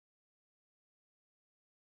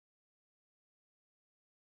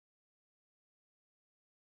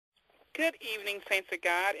Good evening, saints of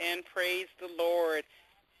God, and praise the Lord.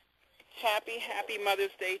 Happy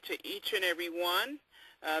Mother's Day to each and every one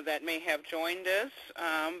that may have joined us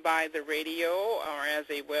by the radio or as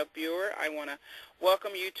a web viewer. I want to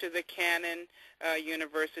welcome you to the Canon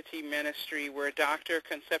University Ministry, where Dr.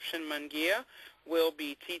 Concepción Munguia will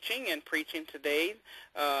be teaching and preaching today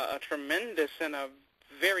a tremendous and a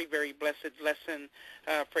very, very blessed lesson,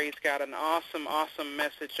 praise God, an awesome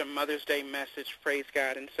message, a Mother's Day message, praise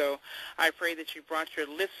God. And so I pray that you brought your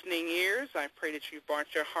listening ears. I pray that you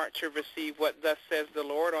brought your heart to receive what thus says the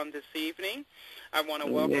Lord on this evening. I want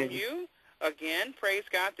to welcome you again, praise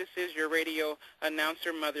God. This is your radio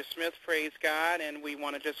announcer, Mother Smith, praise God, and we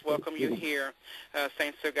want to just welcome you here,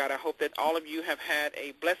 saints of God. I hope that all of you have had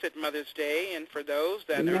a blessed Mother's Day, and for those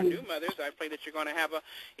that are new mothers, I pray that you're going to have a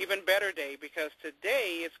even better day, because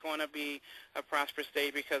today is going to be a prosperous day,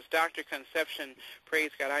 because Dr. Concepción, praise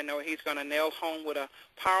God, I know he's going to nail home with a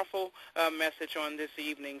powerful message on this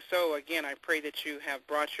evening. So again, I pray that you have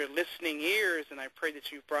brought your listening ears, and I pray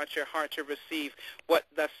that you've brought your heart to receive what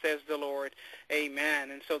thus says the Lord.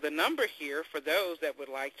 Amen. And so the number here for those that would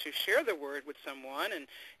like to share the word with someone and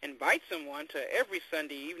invite someone to every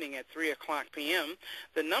Sunday evening at 3 o'clock p.m.,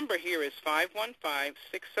 the number here is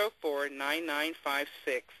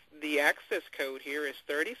 515-604-9956. The access code here is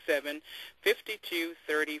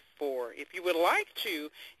 375234. If you would like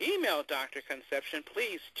to email Dr. Concepción,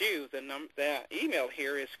 please do. The email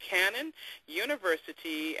here is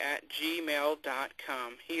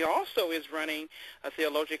canonuniversity@gmail.com. He also is running a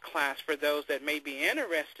theological class for those that may be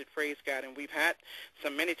interested, praise God, and we've had so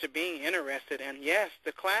many to being interested. And yes,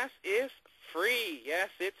 the class is free. Yes,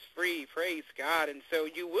 it's free, praise God. And so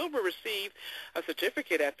you will receive a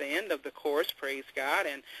certificate at the end of the course, praise God,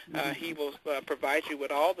 and he will provide you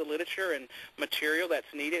with all the literature and material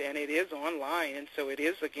that's needed, and it is online, and so it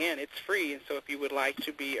is, again, it's free. And so if you would like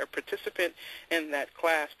to be a participant in that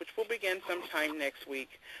class, which will begin sometime next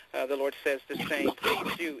week, the Lord says the same,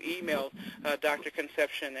 please do email Dr.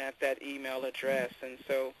 Concepción at that email address. And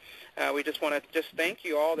so we just want to just thank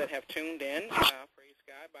you all that have tuned in, praise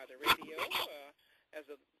God, by the radio, as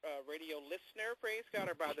a radio listener, praise God,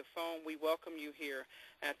 or by the phone. We welcome you here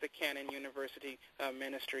at the Canon University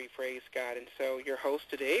Ministry, praise God. And so your host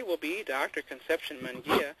today will be Dr. Concepción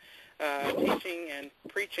Munguia, teaching and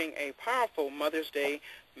preaching a powerful Mother's Day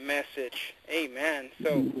message. Amen.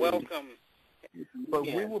 So welcome. But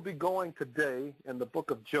we will be going today in the book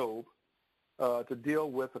of Job to deal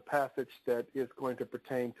with a passage that is going to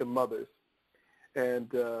pertain to mothers.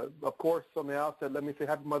 And, of course, on the outset, let me say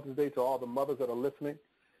Happy Mother's Day to all the mothers that are listening.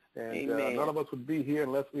 And none of us would be here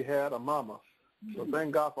unless we had a mama. So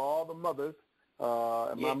thank God for all the mothers,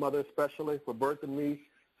 and my mother especially, for birthing me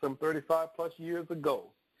some 35-plus years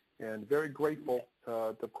ago. And very grateful,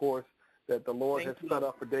 of course, that the Lord has set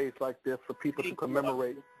up for days like this for people to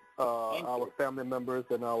commemorate our family members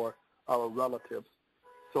and our relatives.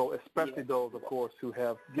 So especially those, of course, who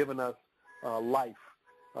have given us life.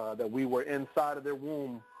 That we were inside of their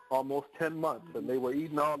womb almost 10 months, and they were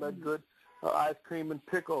eating all that good ice cream and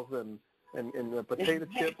pickles and potato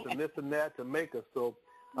chips and this and that to make us. So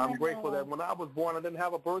I'm grateful that when I was born, I didn't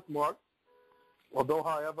have a birthmark, although,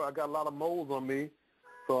 however, I got a lot of moles on me.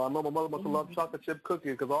 So I know my mother must have loved chocolate chip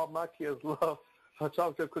cookies, because all my kids love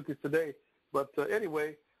chocolate chip cookies today. But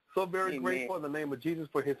anyway, so very grateful in the name of Jesus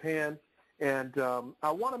for his hand. And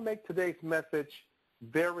I want to make today's message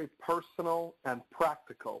very personal and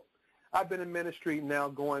practical. I've been in ministry now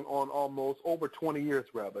going on almost over 20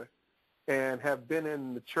 years, rather, and have been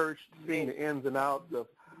in the church seeing the ins and outs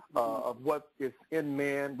of what is in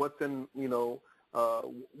man, what's in,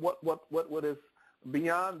 what is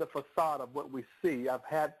beyond the facade of what we see. I've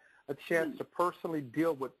had a chance to personally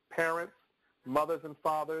deal with parents, mothers and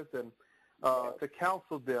fathers, and to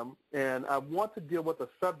counsel them. And I want to deal with the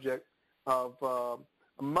subject of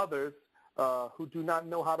mothers who do not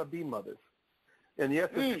know how to be mothers. And yes,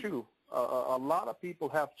 it's true. A lot of people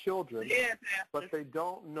have children, but they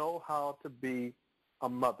don't know how to be a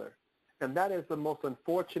mother. And that is the most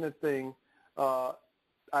unfortunate thing, I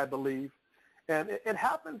believe. And it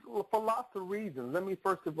happens for lots of reasons. Let me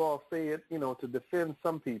first of all say it, to defend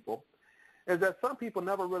some people, is that some people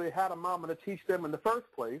never really had a mama to teach them in the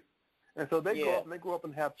first place. And so they grow up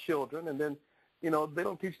and have children, and then, they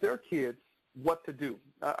don't teach their kids what to do.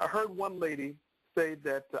 I heard one lady say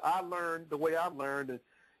that I learned the way I learned, and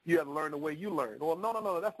you have to learn the way you learned. Well,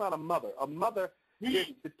 no, that's not a mother. A mother is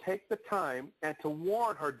to take the time and to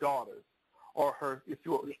warn her daughters, or her, if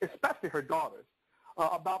you will, especially her daughters,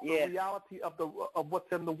 about the reality of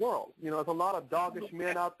what's in the world. There's a lot of doggish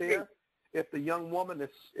men out there. If the young woman is,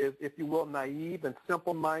 if you will, naive and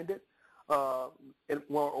simple-minded,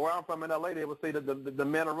 where I'm from in L.A., they would say that the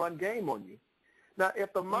men will run game on you. Now,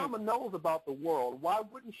 if the mama knows about the world, why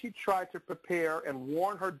wouldn't she try to prepare and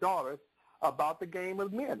warn her daughters about the game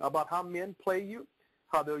of men, about how men play you,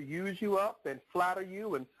 how they'll use you up and flatter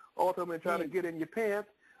you and ultimately try to get in your pants?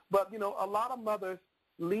 But, you know, a lot of mothers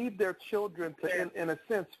leave their children to, in a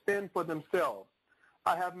sense, fend for themselves.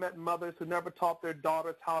 I have met mothers who never taught their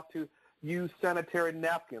daughters how to use sanitary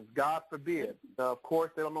napkins, God forbid. Of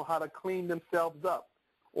course, they don't know how to clean themselves up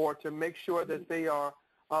or to make sure that they are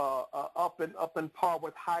up in par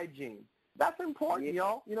with hygiene. That's important,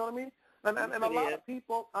 y'all. You know what I mean? And a lot of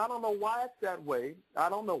people, I don't know why it's that way. I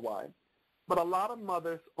don't know why. But a lot of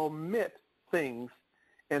mothers omit things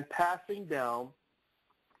in passing down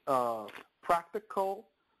practical,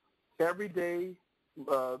 everyday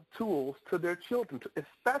tools to their children,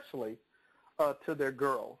 especially to their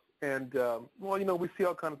girls. And, well, you know, we see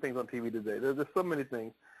all kinds of things on TV today. There's so many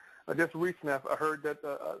things. Just recently, I heard that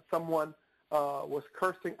someone was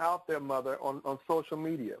cursing out their mother on social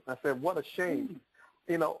media. I said, what a shame.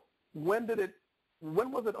 You know, when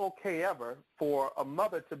was it okay ever for a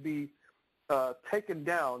mother to be taken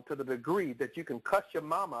down to the degree that you can cuss your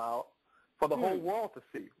mama out for the whole world to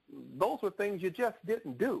see? Those were things you just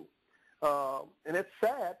didn't do. And it's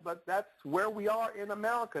sad, but that's where we are in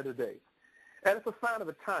America today. And it's a sign of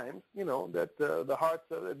the times, you know, that the hearts,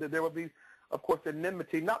 there will be, of course,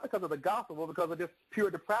 enmity, not because of the gospel, but because of just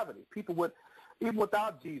pure depravity. People would, even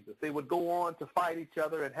without Jesus, they would go on to fight each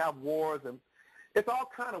other and have wars. And it's all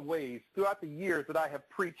kind of ways throughout the years that I have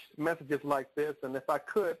preached messages like this. And if I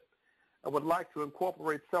could, I would like to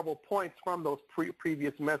incorporate several points from those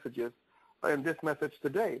previous messages in this message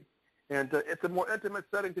today. And it's a more intimate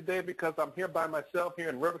setting today because I'm here by myself here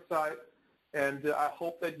in Riverside. And I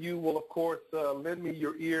hope that you will, of course, lend me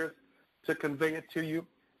your ears to convey it to you.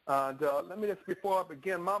 And let me just, before I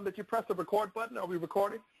begin, Mom, did you press the record button? Are we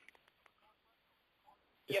recording?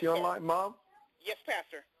 Is she online, Mom? Yes,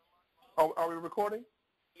 Pastor. Are we recording?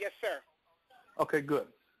 Yes, sir. Okay, good.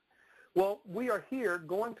 Well, we are here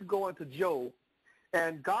going to go into Job,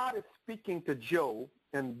 and God is speaking to Job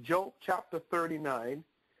in Job chapter 39,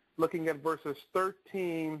 looking at verses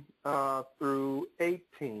 13 through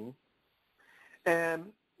 18. And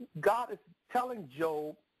God is telling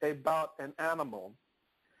Job about an animal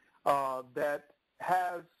that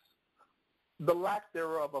has the lack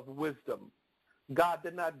thereof of wisdom. God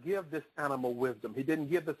did not give this animal wisdom. He didn't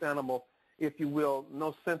give this animal, if you will,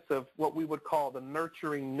 no sense of what we would call the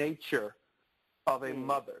nurturing nature of a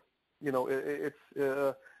mother. You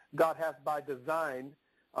know, God has by design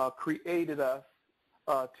created us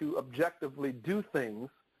to objectively do things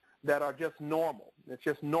that are just normal. It's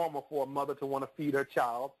just normal for a mother to want to feed her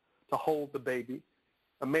child, to hold the baby.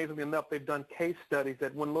 Amazingly enough, they've done case studies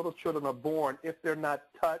that when little children are born, if they're not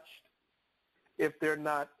touched, if they're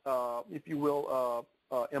not, if you will,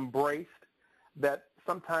 embraced, that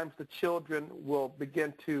sometimes the children will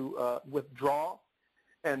begin to withdraw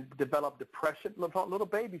and develop depression. Little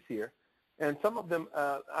babies here. And some of them,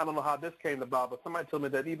 I don't know how this came about, but somebody told me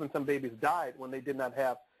that even some babies died when they did not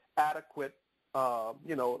have adequate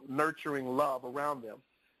you know, nurturing love around them.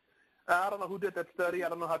 I don't know who did that study. I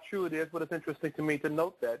don't know how true it is, but it's interesting to me to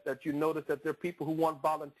note that you notice that there are people who want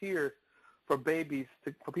volunteers for babies,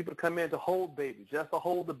 for people to come in to hold babies, just to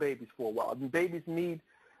hold the babies for a while. And babies need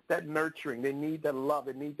that nurturing. They need that love.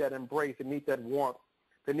 They need that embrace. They need that warmth.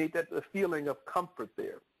 They need that the feeling of comfort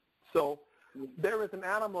there. So there is an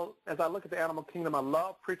animal, as I look at the animal kingdom, I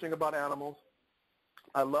love preaching about animals.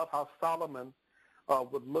 I love how Solomon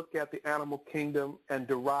would look at the animal kingdom and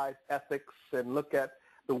derive ethics and look at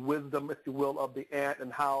the wisdom, if you will, of the ant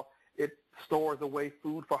and how it stores away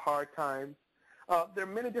food for hard times. There are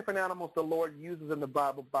many different animals the Lord uses in the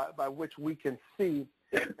Bible by which we can see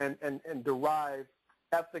and derive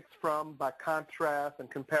ethics from by contrast and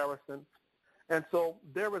comparison. And so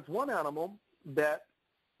there is one animal that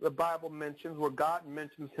the Bible mentions where God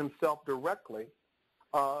mentions himself directly,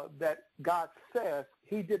 that God says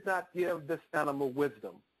he did not give this animal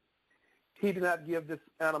wisdom. He did not give this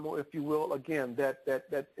animal, if you will, again,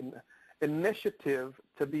 that initiative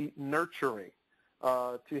to be nurturing,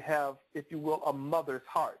 to have, if you will, a mother's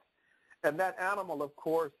heart. And that animal, of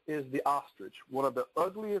course, is the ostrich, one of the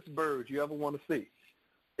ugliest birds you ever want to see.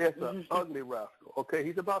 It's an ugly rascal, okay?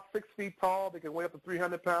 He's about 6 feet tall. They can weigh up to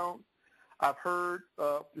 300 pounds. I've heard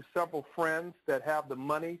through several friends that have the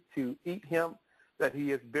money to eat him that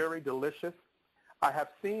he is very delicious. I have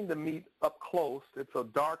seen the meat up close. It's a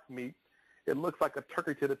dark meat. It looks like a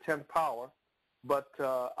turkey to the 10th power, but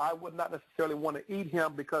I would not necessarily want to eat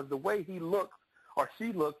him because the way he looks or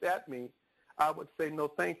she looks at me, I would say no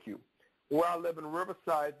thank you. Where I live in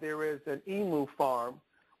Riverside, there is an emu farm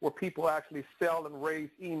where people actually sell and raise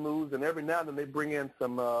emus, and every now and then they bring in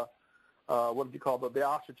some, what do you call the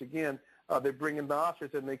ostrich again? They bring in the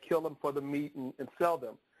ostrich and they kill them for the meat and sell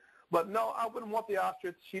them. But no, I wouldn't want the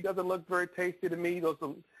ostrich. She doesn't look very tasty to me. Those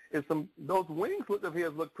wings of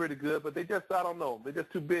his look pretty good, but they just, I don't know, they're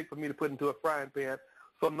just too big for me to put into a frying pan.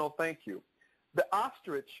 So no, thank you. The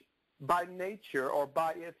ostrich, by nature or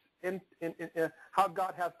by its how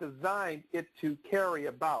God has designed it to carry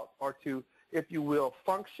about or to, if you will,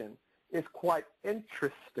 function, is quite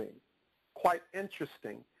interesting. Quite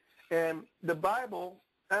interesting. And the Bible,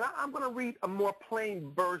 and I'm going to read a more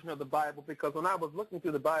plain version of the Bible, because when I was looking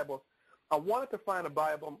through the Bible, I wanted to find a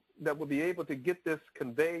Bible that would be able to get this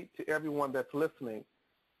conveyed to everyone that's listening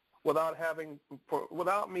without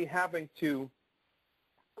me having to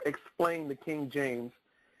explain the King James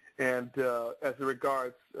and as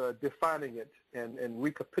regards defining it and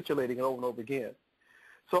recapitulating it over and over again.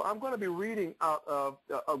 So I'm going to be reading out of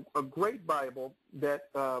a great Bible that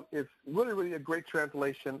is really, really a great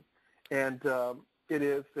translation, and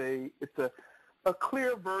it's a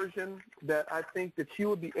clear version that I think that you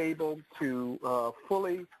will be able to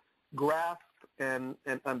fully grasp and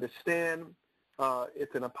understand.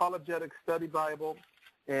 It's an apologetic study Bible,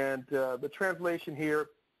 and the translation here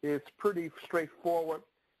is pretty straightforward,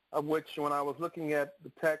 of which when I was looking at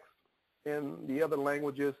the text in the other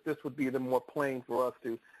languages, this would be the more plain for us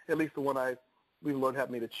to, at least the one we Lord have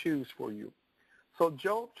me to choose for you. So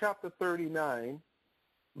Job chapter 39,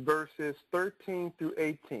 verses 13 through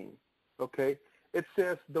 18, okay? It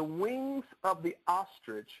says, the wings of the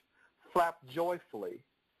ostrich flap joyfully,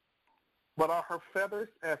 but are her feathers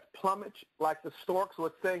as plumage like the stork? So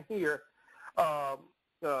it's saying here,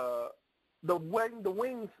 the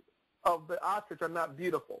wings of the ostrich are not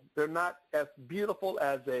beautiful. They're not as beautiful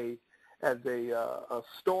as a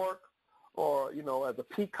stork or, as a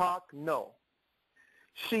peacock. No.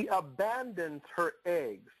 She abandons her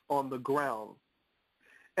eggs on the ground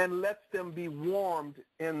and lets them be warmed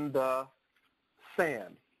in the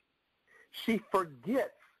sand. She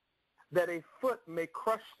forgets that a foot may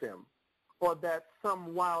crush them or that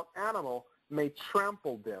some wild animal may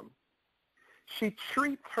trample them. She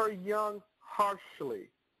treats her young harshly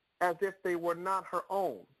as if they were not her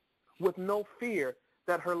own, with no fear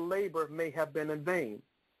that her labor may have been in vain.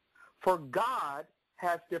 For God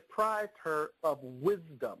has deprived her of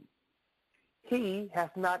wisdom. He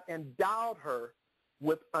has not endowed her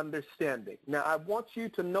with understanding. Now, I want you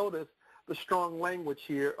to notice the strong language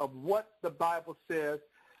here of what the Bible says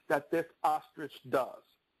that this ostrich does.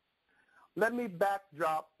 Let me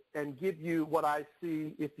backdrop and give you what I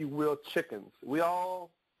see, if you will, chickens. We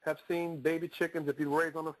all have seen baby chickens. If you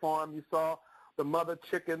raised on a farm, you saw the mother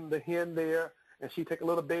chicken, the hen there, and she'd take a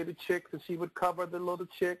little baby chicks and she would cover the little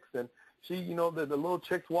chicks, and she, the little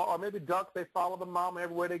chicks walk, or maybe ducks, they follow the mom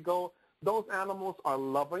everywhere they go. Those animals are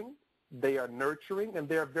loving, they are nurturing, and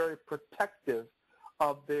they're very protective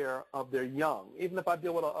of their young. Even if I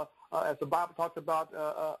deal with, as the Bible talks about,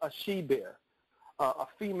 a she-bear, a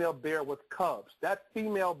female bear with cubs. That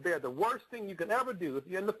female bear, the worst thing you can ever do if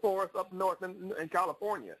you're in the forest up north in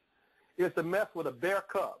California is to mess with a bear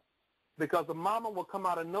cub, because the mama will come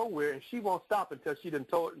out of nowhere and she won't stop until she done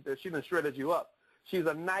shredded you up. She's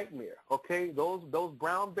a nightmare, okay? Those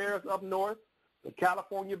brown bears up north, the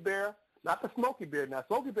California bear, not the Smoky bear. Now,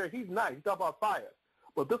 Smoky bear, he's nice. He's talking about fire.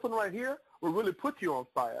 But this one right here will really put you on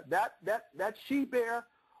fire. That she-bear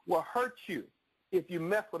will hurt you if you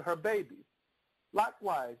mess with her babies.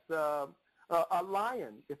 Likewise, a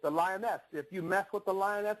lion, it's a lioness. If you mess with the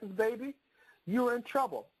lioness's baby, you're in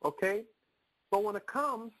trouble, okay? But when it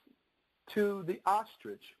comes to the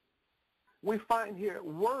ostrich, we find here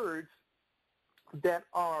words that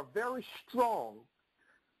are very strong.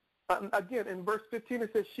 Again, in verse 15,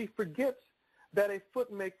 it says, she forgets that a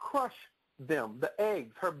foot may crush them, the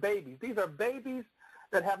eggs, her babies. These are babies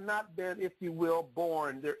that have not been, if you will,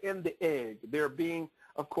 born. They're in the egg. They're being,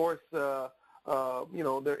 of course, they're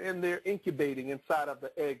in there incubating inside of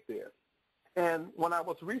the egg there. And when I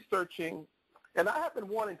was researching, and I have been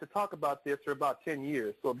wanting to talk about this for about 10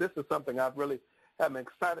 years, so this is something I've really am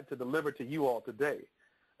excited to deliver to you all today,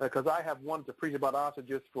 because I have wanted to preach about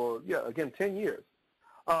ostriches for, 10 years.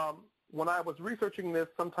 When I was researching this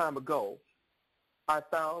some time ago, I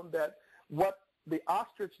found that what the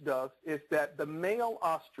ostrich does is that the male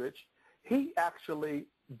ostrich, he actually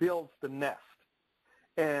builds the nest.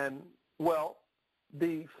 And, well,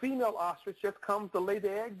 the female ostrich just comes to lay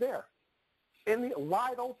the egg there,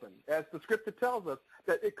 wide open, as the scripture tells us,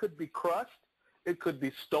 that it could be crushed, it could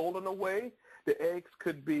be stolen away, the eggs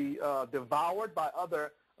could be devoured by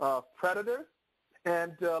other predators,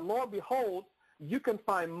 And lo and behold, you can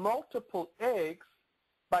find multiple eggs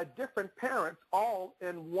by different parents all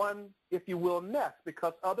in one, if you will, nest,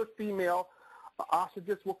 because other female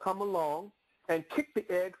ostriches will come along and kick the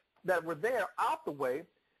eggs that were there out the way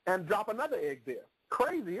and drop another egg there.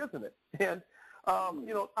 Crazy, isn't it? And,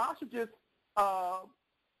 ostriches,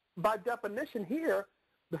 by definition here,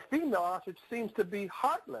 the female ostrich seems to be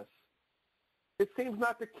heartless. It seems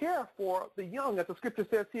not to care for the young. As the scripture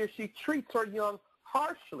says here, she treats her young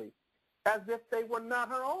harshly, as if they were not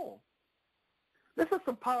her own. This is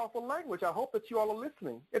some powerful language. I hope that you all are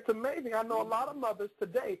listening. It's amazing. I know a lot of mothers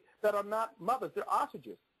today that are not mothers. They're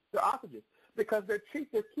ostriches. They're ostriches because they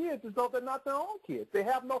treat their kids as though they're not their own kids. They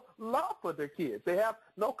have no love for their kids. They have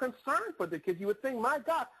no concern for their kids. You would think, my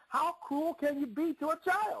God, how cruel can you be to a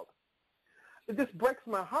child? It just breaks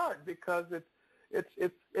my heart because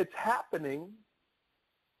it's happening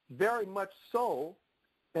very much so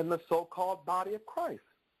in the so-called body of Christ.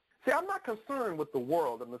 See, I'm not concerned with the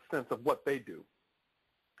world in the sense of what they do.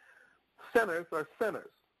 Sinners are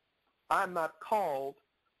sinners. I'm not called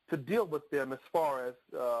to deal with them as far as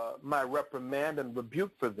my reprimand and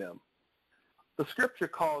rebuke for them. The scripture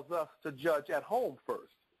calls us to judge at home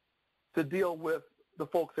first, to deal with the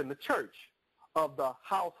folks in the church of the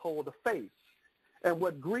household of faith. And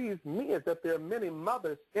what grieves me is that there are many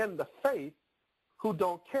mothers in the faith who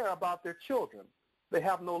don't care about their children. They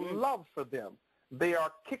have no love for them. They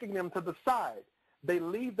are kicking them to the side. They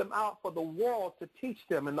leave them out for the world to teach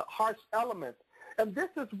them in the harsh elements. And this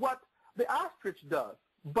is what the ostrich does.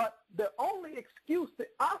 But the only excuse the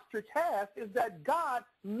ostrich has is that God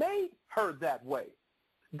made her that way.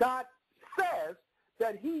 God says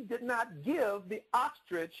that he did not give the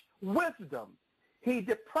ostrich wisdom. He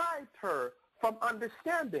deprived her from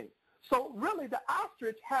understanding. So really the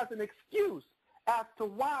ostrich has an excuse as to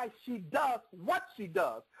why she does what she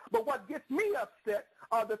does. But what gets me upset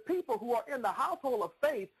are the people who are in the household of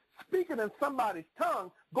faith speaking in somebody's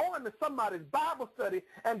tongue, going to somebody's Bible study,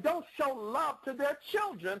 and don't show love to their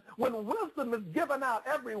children when wisdom is given out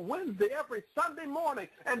every Wednesday, every Sunday morning,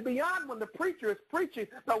 and beyond when the preacher is preaching.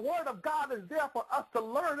 The Word of God is there for us to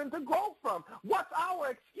learn and to grow from. What's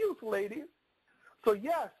our excuse, ladies? So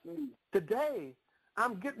yes, today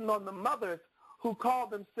I'm getting on the mothers who call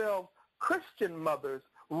themselves Christian mothers,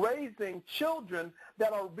 raising children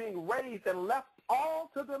that are being raised and left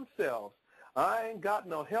all to themselves. I ain't got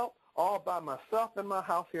no help, all by myself in my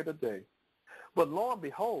house here today. But lo and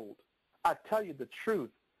behold, I tell you the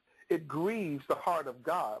truth, it grieves the heart of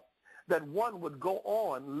God that one would go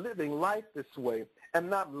on living life this way and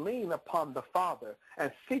not lean upon the Father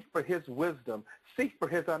and seek for his wisdom, seek for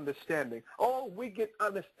his understanding. Oh, we get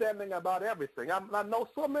understanding about everything. I know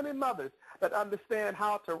so many mothers that understand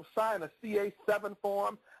how to sign a CA-7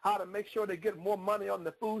 form, how to make sure they get more money on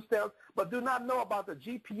the food stamps, but do not know about the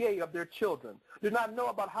GPA of their children, do not know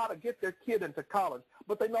about how to get their kid into college.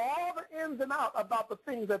 But they know all the ins and outs about the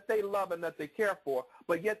things that they love and that they care for,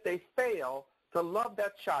 but yet they fail to love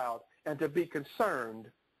that child and to be concerned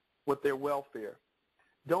with their welfare.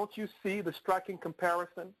 Don't you see the striking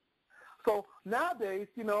comparison? So nowadays,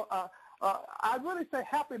 I really say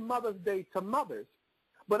Happy Mother's Day to mothers.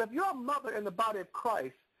 But if you're a mother in the body of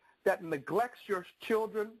Christ that neglects your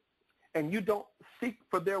children and you don't seek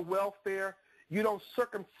for their welfare, you don't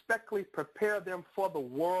circumspectly prepare them for the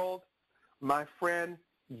world, my friend,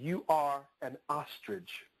 you are an ostrich.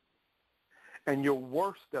 And you're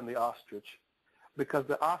worse than the ostrich because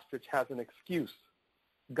the ostrich has an excuse.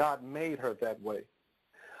 God made her that way.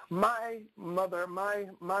 My mother's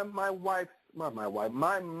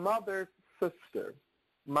sister,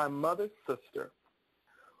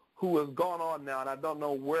 who is gone on now, and I don't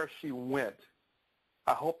know where she went.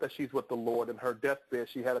 I hope that she's with the Lord. In her deathbed,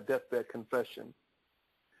 she had a deathbed confession.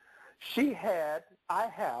 I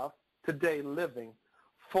have today living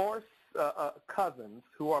 4 cousins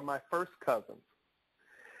who are my first cousins.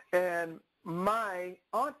 And my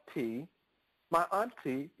auntie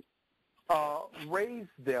raised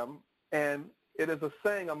them, and it is a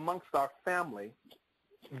saying amongst our family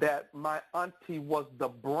that my auntie was the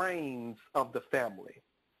brains of the family.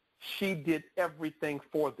 She did everything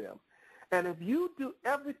for them. And if you do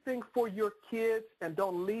everything for your kids and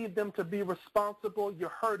don't leave them to be responsible, you're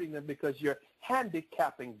hurting them because you're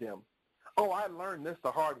handicapping them. Oh, I learned this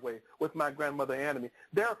the hard way with my grandmother Annie.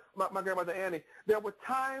 My grandmother Annie, there were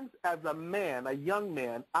times as a man, a young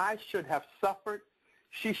man, I should have suffered.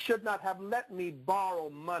 She should not have let me borrow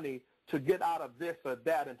money to get out of this or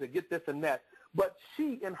that and to get this and that. But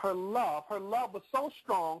she, in her love was so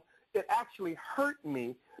strong, it actually hurt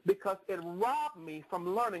me because it robbed me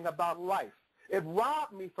from learning about life. It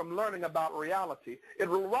robbed me from learning about reality. It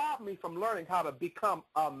robbed me from learning how to become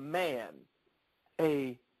a man.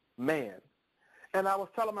 A man. And I was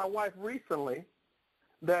telling my wife recently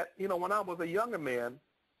that, when I was a younger man,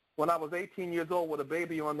 when I was 18 years old with a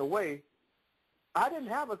baby on the way, I didn't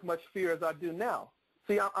have as much fear as I do now.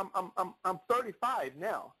 See, I'm 35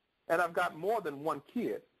 now, and I've got more than one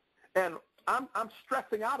kid. And I'm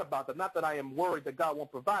stressing out about that. Not that I am worried that God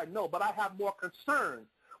won't provide, no, but I have more concern.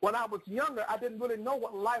 When I was younger, I didn't really know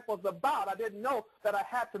what life was about. I didn't know that I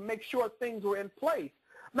had to make sure things were in place.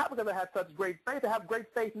 Not because I had such great faith. I have great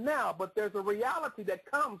faith now, but there's a reality that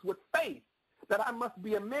comes with faith that I must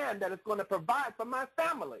be a man that is going to provide for my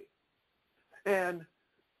family. And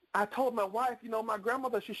I told my wife, my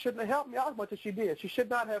grandmother, she shouldn't have helped me out as much as she did. She should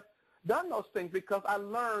not have done those things because I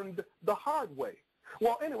learned the hard way.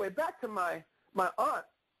 Well, anyway, back to my aunt.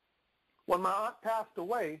 When my aunt passed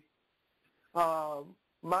away,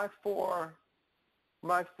 my four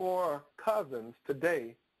cousins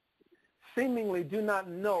today seemingly do not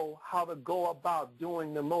know how to go about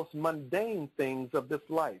doing the most mundane things of this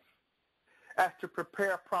life, as to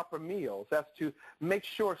prepare proper meals, as to make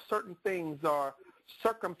sure certain things are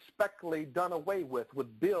circumspectly done away with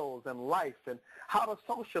bills and life, and how to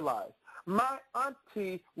socialize. My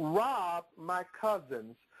auntie robbed my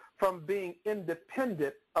cousins from being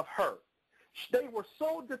independent of her. They were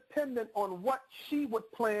so dependent on what she would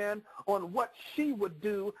plan, on what she would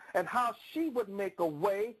do, and how she would make a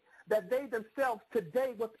way that they themselves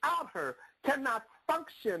today, without her, cannot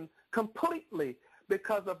function completely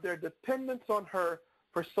because of their dependence on her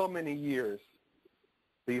for so many years.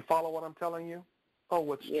 Do you follow what I'm telling you?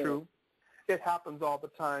 Oh, it's true. It happens all the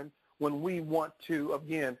time when we want to,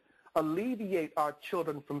 again, alleviate our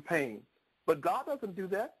children from pain. But God doesn't do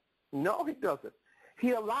that. No, he doesn't.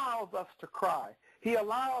 He allows us to cry. He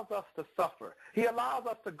allows us to suffer. He allows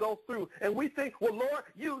us to go through. And we think, well, Lord,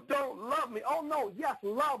 you don't love me. Oh, no, yes,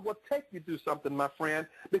 love will take you through something, my friend,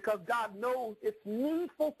 because God knows it's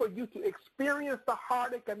needful for you to experience the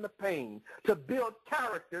heartache and the pain to build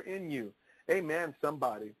character in you. Amen,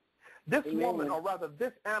 somebody. This woman, or rather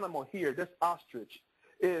this animal here, this ostrich,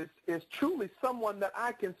 is truly someone that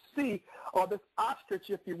I can see, or this ostrich,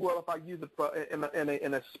 if you will, if I use it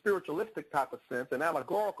in a spiritualistic type of sense, an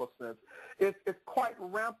allegorical sense, it's quite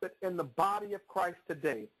rampant in the body of Christ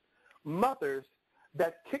today. Mothers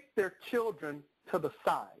that kick their children to the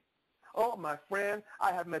side. Oh, my friend,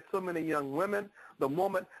 I have met so many young women, the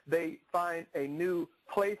moment they find a new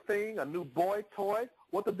plaything, a new boy toy,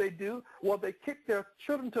 what do? Well, they kick their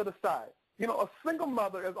children to the side. A single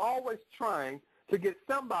mother is always trying to get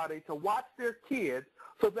somebody to watch their kids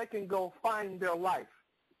so they can go find their life.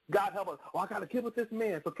 God help us. Oh, I got to get with this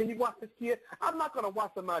man. So can you watch this kid? I'm not going to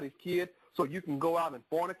watch somebody's kid so you can go out and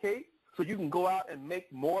fornicate, so you can go out and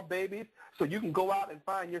make more babies, so you can go out and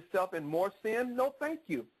find yourself in more sin. No, thank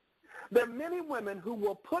you. There are many women who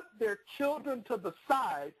will put their children to the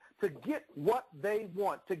side to get what they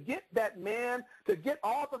want, to get that man, to get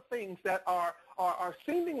all the things that are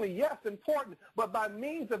seemingly, yes, important, but by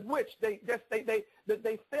means of which they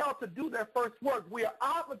fail to do their first work. We are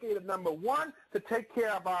obligated, number one, to take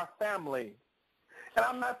care of our family. And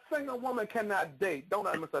I'm not saying a woman cannot date. Don't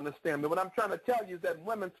misunderstand me. What I'm trying to tell you is that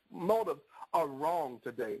women's motives are wrong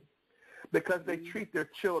today because they treat their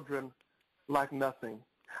children like nothing.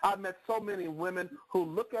 I've met so many women who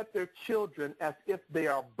look at their children as if they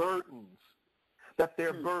are burdens, that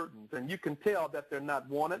they're burdens. And you can tell that they're not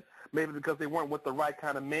wanted, maybe because they weren't with the right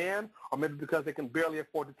kind of man, or maybe because they can barely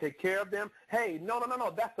afford to take care of them. Hey, no,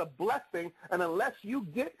 that's a blessing. And unless you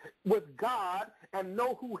get with God and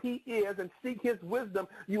know who he is and seek his wisdom,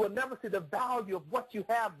 you will never see the value of what you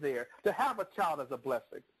have there. To have a child is a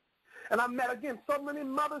blessing. And I've met, again, so many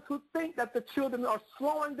mothers who think that the children are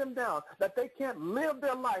slowing them down, that they can't live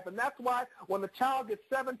their life. And that's why when the child gets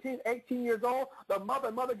 17, 18 years old, the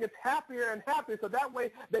mother gets happier and happier, so that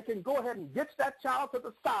way they can go ahead and ditch that child to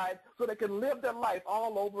the side so they can live their life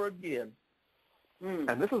all over again.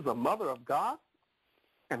 And this is a mother of God,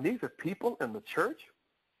 and these are people in the church.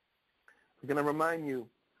 I'm going to remind you,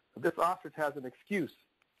 this ostrich has an excuse.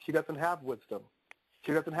 She doesn't have wisdom.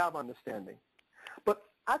 She doesn't have understanding. But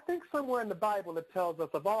I think somewhere in the Bible it tells us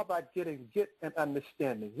of all thy getting, get an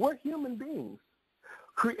understanding. We're human beings,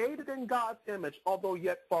 created in God's image, although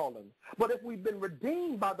yet fallen. But if we've been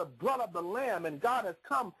redeemed by the blood of the Lamb and God has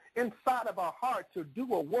come inside of our heart to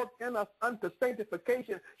do a work in us unto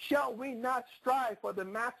sanctification, shall we not strive for the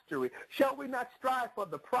mastery? Shall we not strive for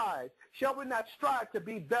the prize? Shall we not strive to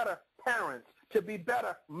be better parents, to be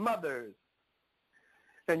better mothers?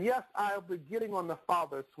 And yes, I'll be getting on the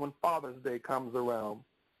fathers when Father's Day comes around.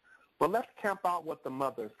 But let's camp out with the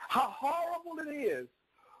mothers. How horrible it is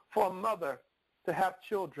for a mother to have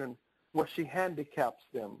children where she handicaps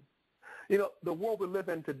them. You know, the world we live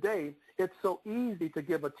in today, it's so easy to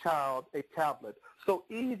give a child a tablet, so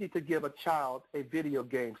easy to give a child a video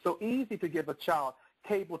game, so easy to give a child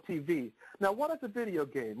cable TV. Now, what is a video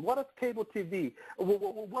game? What is cable TV?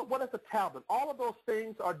 What is a tablet? All of those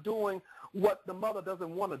things are doing what the mother doesn't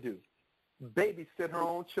want to do, babysit her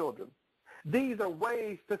own children. These are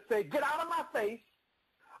ways to say, get out of my face,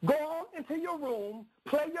 go on into your room,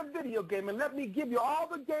 play your video game, and let me give you all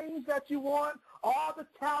the games that you want, all the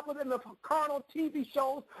tablet and the carnal TV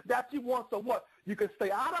shows that you want. So what? You can stay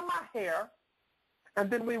out of my hair, and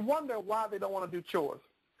then we wonder why they don't want to do chores.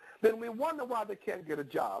 Then we wonder why they can't get a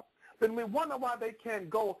job. Then we wonder why they can't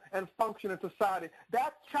go and function in society.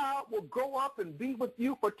 That child will grow up and be with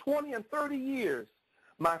you for 20 and 30 years.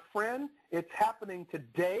 My friend, it's happening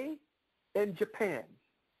today in Japan.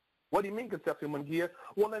 What do you mean, Concepción Munguia?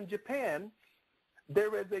 Well, in Japan,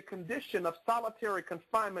 there is a condition of solitary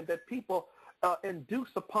confinement that people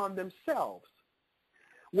induce upon themselves,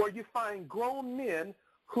 where you find grown men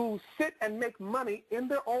who sit and make money in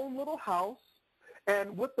their own little house,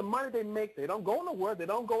 and with the money they make, they don't go nowhere. They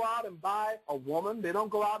don't go out and buy a woman. They don't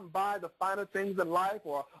go out and buy the finer things in life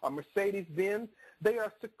or a Mercedes-Benz. They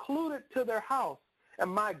are secluded to their house. And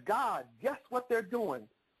my God, guess what they're doing?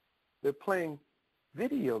 They're playing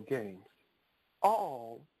video games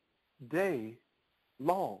all day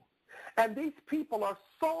long. And these people are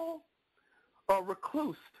so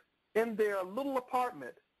reclused in their little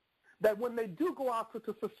apartment that when they do go out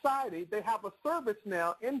to society, they have a service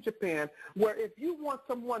now in Japan where if you want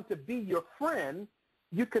someone to be your friend,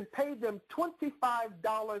 you can pay them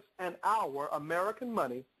 $25 an hour, American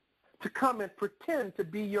money, to come and pretend to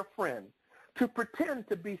be your friend, to pretend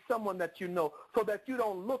to be someone that you know, so that you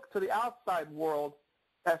don't look to the outside world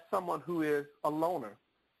as someone who is a loner.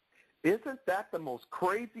 Isn't that the most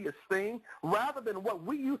craziest thing? Rather than what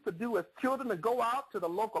we used to do as children, to go out to the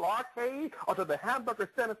local arcade or to the hamburger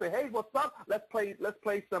stand and say, hey, what's up? Let's play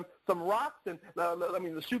some rocks and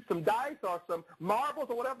shoot some dice or some marbles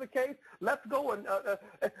or whatever the case. Let's go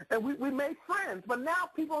and we made friends. But now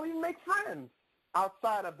people don't even make friends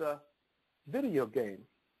outside of the video game.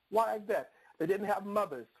 Why is that? They didn't have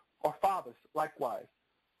mothers or fathers, likewise,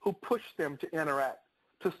 who pushed them to interact,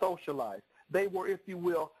 to socialize. They were, if you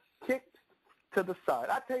will, kicked to the side.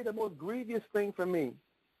 I tell you, the most grievous thing for me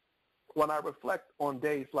when I reflect on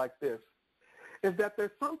days like this is that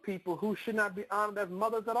there's some people who should not be honored as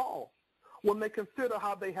mothers at all. When they consider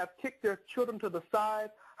how they have kicked their children to the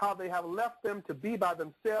side, how they have left them to be by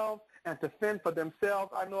themselves and to fend for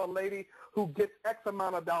themselves. I know a lady who gets X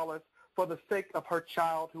amount of dollars for the sake of her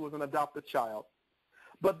child who is an adopted child,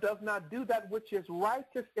 but does not do that which is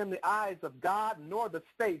righteous in the eyes of God nor the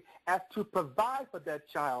state, as to provide for that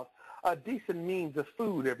child a decent means of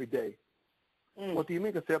food every day. What do you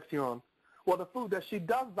mean, Concepcion? Well, the food that she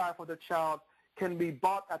does buy for the child can be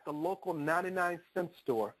bought at the local 99-cent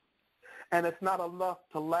store, and it's not enough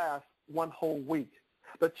to last one whole week.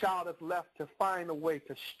 The child is left to find a way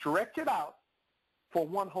to stretch it out for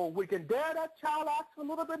one whole week, and there that child asks for a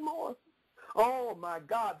little bit more. Oh, my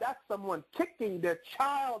God, that's someone kicking their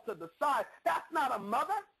child to the side. That's not a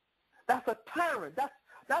mother. That's a tyrant.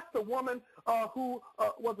 That's the woman who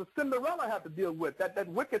was a Cinderella had to deal with, that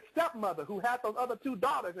wicked stepmother who had those other two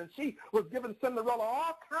daughters, and she was giving Cinderella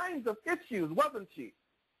all kinds of issues, wasn't she?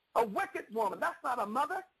 A wicked woman. That's not a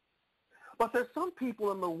mother. But there's some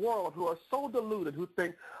people in the world who are so deluded who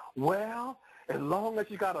think, well, as long as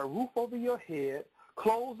you got a roof over your head,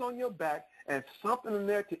 clothes on your back, and something in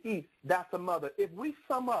there to eat, that's a mother. If we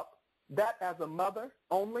sum up that as a mother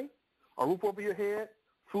only, a roof over your head,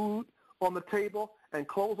 food on the table, and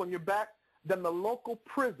clothes on your back, then the local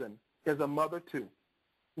prison is a mother too.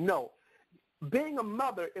 No, being a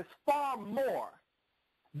mother is far more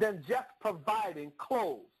than just providing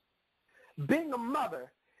clothes. Being a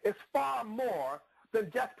mother is far more than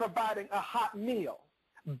just providing a hot meal.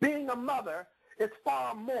 Being a mother is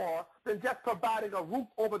far more than just providing a roof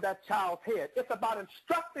over that child's head. It's about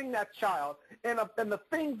instructing that child in the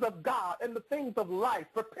things of God, in the things of life,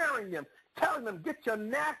 preparing them, telling them, get your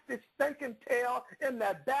nasty, stinking tail in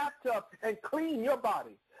that bathtub and clean your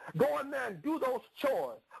body. Go in there and do those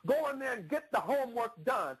chores. Go in there and get the homework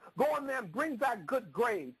done. Go in there and bring back good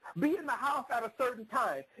grades. Be in the house at a certain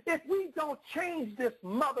time. If we don't change this,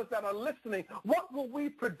 mothers that are listening, what will we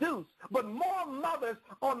produce? But more mothers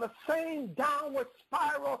on the same downward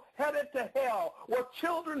spiral headed to hell, where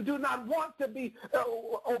children do not want to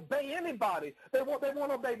obey anybody. They want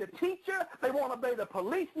to obey the teacher. They want to obey the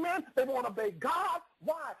policeman. They want to obey God.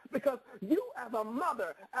 Why? Because you as a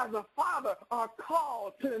mother, as a father, are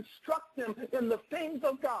called to instruct them in the things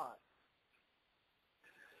of God.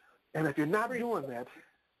 And if you're not doing that,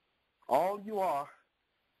 all you are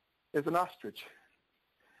is an ostrich.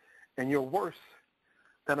 And you're worse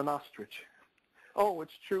than an ostrich. Oh,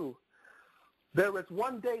 it's true. There is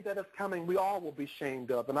one day that is coming we all will be shamed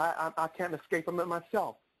of, and I can't escape from it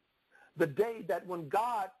myself. The day that when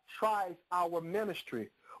God tries our ministry.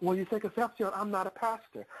 Well, you say, Concepcion, I'm not a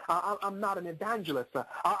pastor. I'm not an evangelist.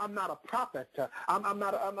 I'm not a prophet. I'm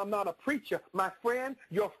not a preacher. My friend,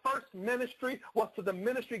 your first ministry was to the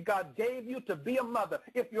ministry God gave you to be a mother.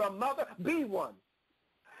 If you're a mother, be one.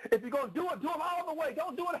 If you're going to do it all the way.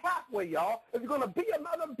 Don't do it halfway, y'all. If you're going to be a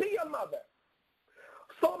mother, be a mother.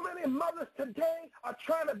 So many mothers today are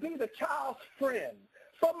trying to be the child's friend.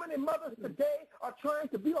 So many mothers today are trying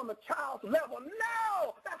to be on the child's level.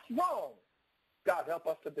 No, that's wrong. God help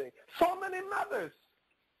us today. So many mothers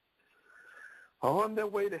are on their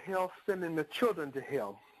way to hell, sending the children to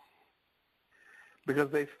hell because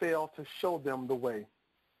they fail to show them the way.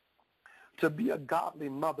 To be a godly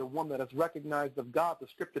mother, one that is recognized of God, the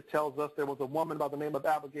scripture tells us there was a woman by the name of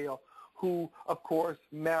Abigail who, of course,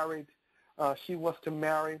 married. She was to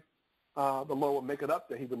marry. The Lord would make it up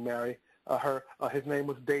that he would marry her. His name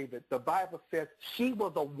was David. The Bible says she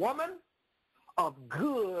was a woman of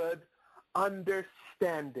good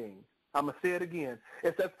understanding. I'm going to say it again.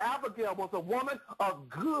 It says Abigail was a woman of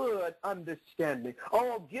good understanding.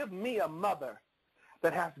 Oh, give me a mother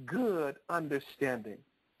that has good understanding.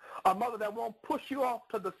 A mother that won't push you off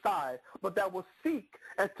to the side, but that will seek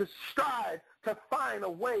and to strive to find a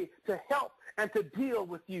way to help and to deal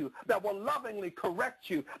with you, that will lovingly correct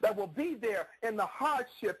you, that will be there in the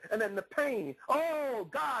hardship and in the pain. Oh,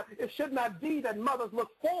 God, it should not be that mothers look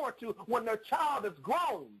forward to when their child is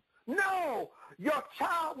grown. No, your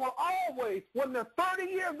child will always, when they're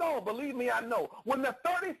 30 years old, believe me, I know. When they're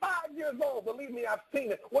 35 years old, believe me, I've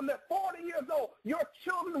seen it. When they're 40 years old, your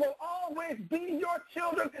children will always be your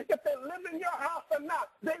children. If they live in your house or not,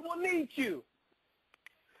 they will need you.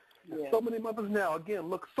 Yeah. So many mothers now, again,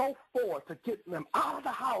 look so forward to getting them out of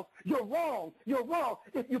the house. You're wrong. You're wrong.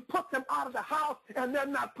 If you put them out of the house and they're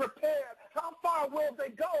not prepared, how far will they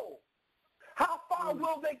go? How far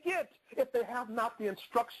will they get if they have not the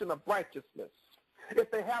instruction of righteousness?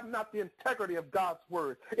 If they have not the integrity of God's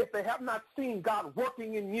word? If they have not seen God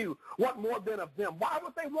working in you, what more than of them? Why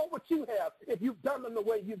would they want what you have if you've done them the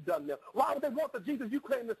way you've done them? Why would they want the Jesus you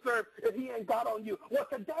claim to serve if he ain't got on you? Well,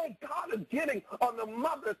 today God is getting on the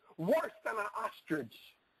mothers worse than an ostrich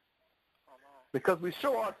because we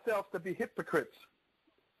show ourselves to be hypocrites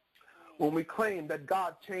when we claim that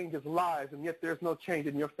God changes lives and yet there's no change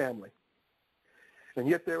in your family. And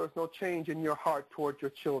yet there is no change in your heart towards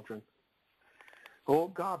your children. Oh,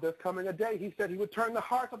 God, there's coming a day. He said he would turn the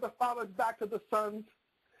hearts of the fathers back to the sons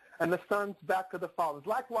and the sons back to the fathers.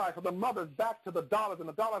 Likewise, for the mothers back to the daughters and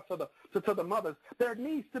the daughters to the mothers. There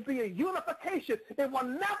needs to be a unification. It will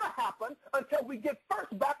never happen until we get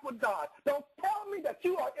first back with God. Don't tell me that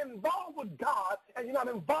you are involved with God and you're not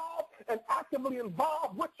involved and actively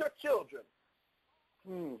involved with your children.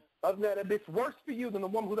 Other than that, it's worse for you than the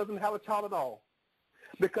woman who doesn't have a child at all.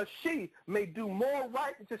 Because she may do more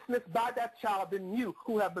righteousness by that child than you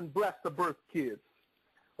who have been blessed to birth kids.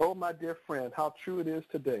 Oh, my dear friend, how true it is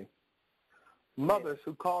today. Mothers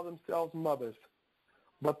who call themselves mothers,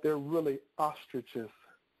 but they're really ostriches.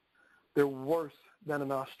 They're worse than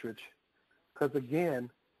an ostrich. Because, again,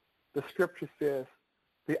 the scripture says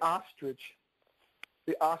the ostrich,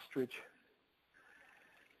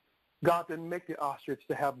 God didn't make the ostrich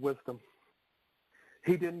to have wisdom.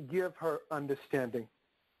 He didn't give her understanding.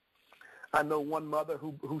 I know one mother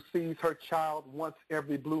who sees her child once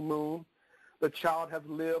every blue moon. The child has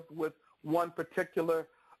lived with one particular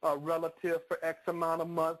relative for X amount of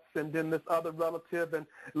months and then this other relative and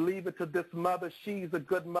leave it to this mother. She's a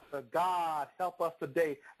good mother. God help us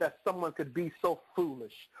today that someone could be so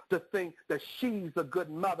foolish to think that she's a good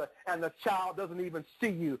mother and the child doesn't even see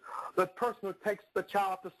you. The person who takes the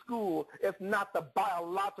child to school is not the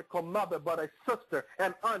biological mother but a sister,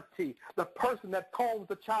 an auntie, the person that combs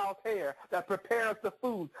the child's hair, that prepares the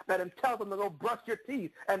food, that tells them to go brush your teeth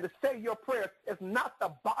and to say your prayers is not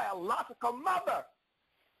the biological mother.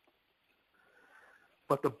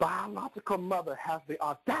 But the biological mother has the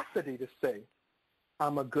audacity to say,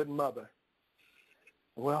 I'm a good mother.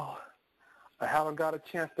 Well, I haven't got a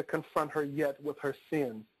chance to confront her yet with her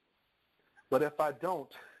sins. But if I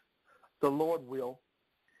don't, the Lord will.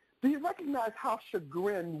 Do you recognize how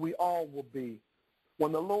chagrined we all will be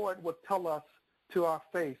when the Lord would tell us to our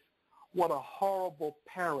face what a horrible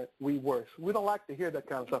parent we were? We don't like to hear that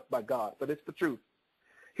kind of stuff by God, but it's the truth.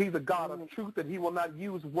 He's a God of truth, and he will not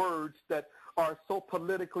use words that are so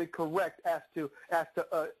politically correct as to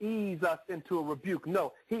ease us into a rebuke.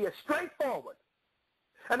 No, he is straightforward.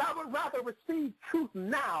 And I would rather receive truth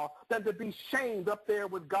now than to be shamed up there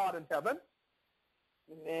with God in heaven.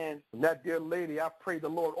 Amen. And that dear lady, I pray the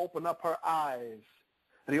Lord open up her eyes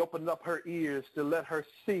and he opened up her ears to let her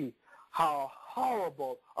see how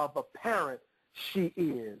horrible of a parent she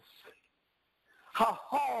is. How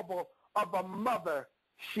horrible of a mother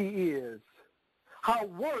she is. How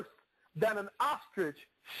worse than an ostrich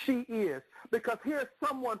she is. Because here's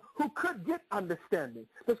someone who could get understanding.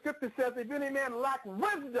 The scripture says, if any man lack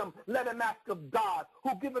wisdom, let him ask of God,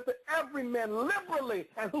 who giveth to every man liberally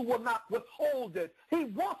and who will not withhold it. He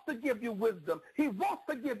wants to give you wisdom. He wants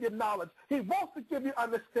to give you knowledge. He wants to give you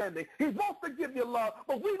understanding. He wants to give you love,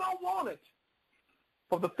 but we don't want it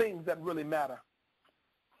for the things that really matter.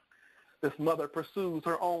 This mother pursues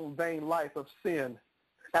her own vain life of sin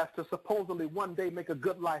as to supposedly one day make a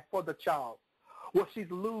good life for the child. Well,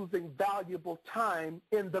 she's losing valuable time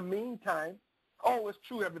in the meantime. Oh, it's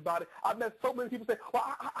true, everybody. I've met so many people say, well,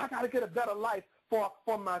 I got to get a better life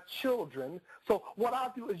for my children. So what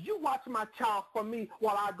I'll do is you watch my child for me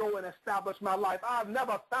while I go and establish my life. I've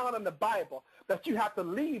never found in the Bible that you have to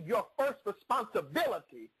leave your first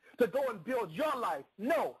responsibility to go and build your life.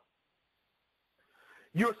 No.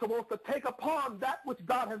 You're supposed to take upon that which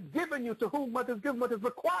God has given you, to whom much is given, much is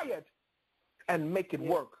required, and make it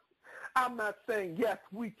work. I'm not saying, yes,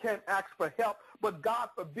 we can't ask for help, but God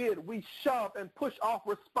forbid we shove and push off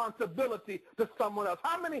responsibility to someone else.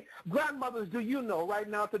 How many grandmothers do you know right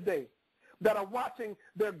now today that are watching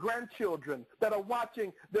their grandchildren, that are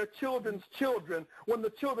watching their children's children, when the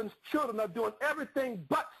children's children are doing everything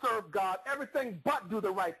but serve God, everything but do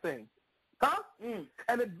the right thing? Huh?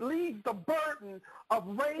 And it leaves the burden of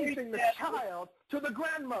raising the child to the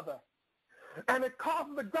grandmother. And it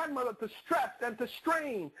causes the grandmother to stress and to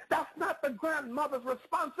strain. That's not the grandmother's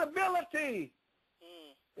responsibility.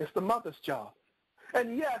 It's the mother's job.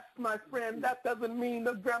 And yes, my friend, that doesn't mean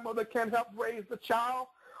the grandmother can't help raise the child,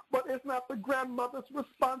 but it's not the grandmother's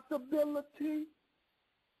responsibility.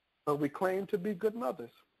 But we claim to be good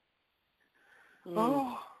mothers.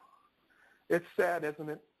 Oh, it's sad, isn't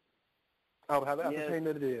it? I would have to ascertain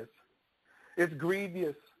that it is. It's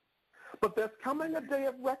grievous. But there's coming a day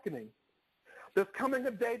of reckoning. There's coming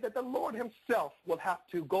a day that the Lord himself will have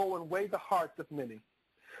to go and weigh the hearts of many.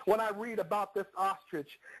 When I read about this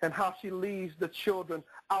ostrich and how she leaves the children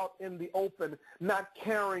out in the open, not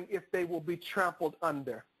caring if they will be trampled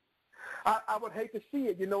under, I would hate to see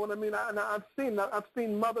it. You know what I mean? I've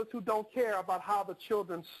seen mothers who don't care about how the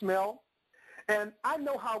children smell. And I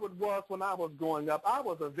know how it was when I was growing up. I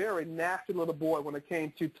was a very nasty little boy when it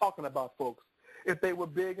came to talking about folks. If they were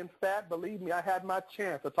big and fat, believe me, I had my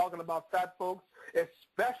chance of talking about fat folks,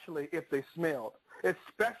 especially if they smelled,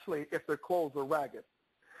 especially if their clothes were ragged.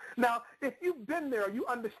 Now, if you've been there, you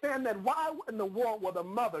understand that why in the world would a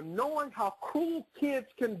mother, knowing how cruel kids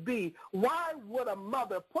can be, why would a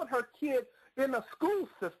mother put her kids in a school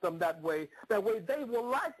system that way they will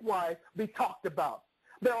likewise be talked about?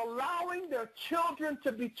 They're allowing their children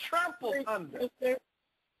to be trampled under.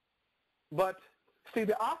 But, see,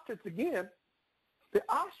 the ostrich, again, the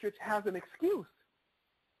ostrich has an excuse.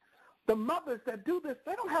 The mothers that do this,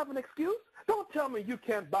 they don't have an excuse. Don't tell me you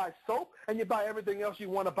can't buy soap and you buy everything else you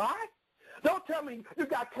want to buy. Don't tell me you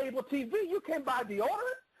got cable TV, you can't buy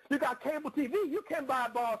deodorant. You got cable TV, you can't buy a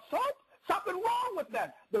bar of soap. Something wrong with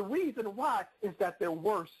that. The reason why is that they're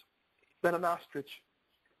worse than an ostrich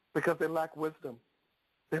because they lack wisdom.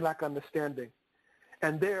 They lack understanding.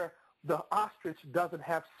 And the ostrich doesn't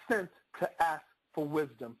have sense to ask for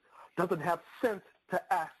wisdom, doesn't have sense to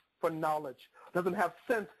ask for knowledge, doesn't have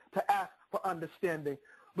sense to ask for understanding.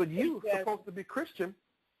 But you're supposed to be Christian.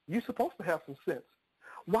 You're supposed to have some sense.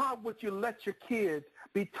 Why would you let your kids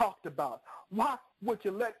be talked about? Why would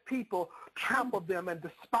you let people trample them and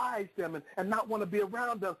despise them and not want to be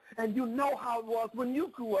around them? And you know how it was when you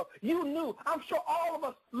grew up. You knew. I'm sure all of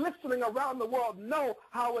us listening around the world know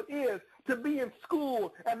how it is to be in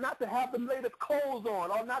school and not to have the latest clothes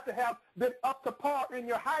on or not to have been up to par in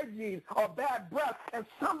your hygiene or bad breath, and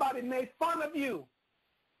somebody made fun of you.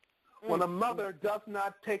 When a mother does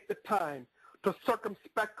not take the time to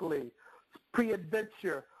circumspectly,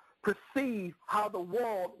 pre-adventure, perceive how the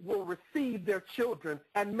world will receive their children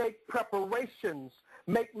and make preparations,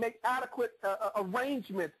 make adequate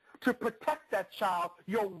arrangements to protect that child,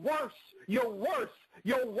 you're worse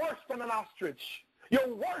than an ostrich.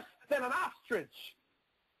 You're worse than an ostrich.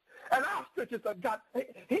 An ostrich is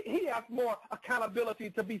he has more accountability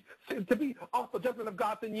to be also judgment of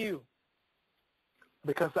God than you.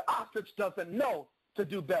 Because the ostrich doesn't know to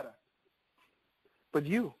do better. But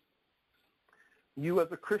you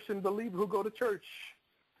as a Christian believer who go to church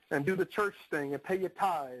and do the church thing and pay your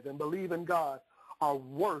tithe and believe in God are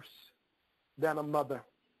worse than a mother,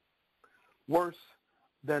 worse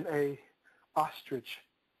than a ostrich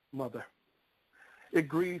mother. It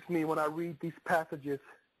grieves me when I read these passages.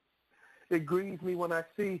 It grieves me when I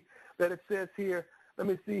see that it says here, let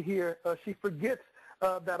me see here, she forgets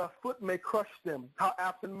that a foot may crush them, how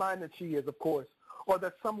absent-minded she is, of course, or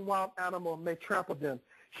that some wild animal may trample them.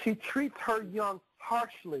 She treats her young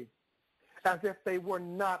harshly as if they were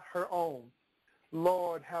not her own.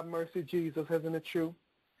 Lord, have mercy, Jesus. Isn't it true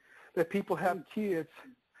that people have kids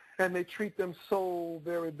and they treat them so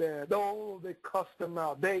very bad? Oh, they cuss them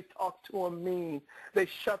out. They talk to them mean. They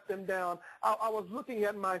shut them down. I was looking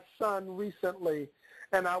at my son recently,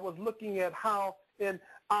 and I was looking at how in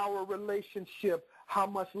our relationship, how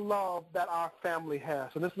much love that our family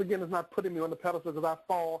has. And this, again, is not putting me on the pedestal because I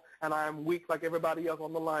fall and I am weak like everybody else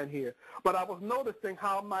on the line here. But I was noticing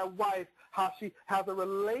how my wife, how she has a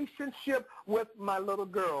relationship with my little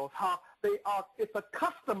girls, how they are, it's a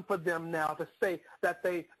custom for them now to say that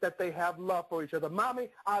they have love for each other. Mommy,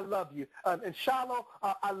 I love you. And Shiloh,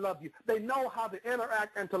 I love you. They know how to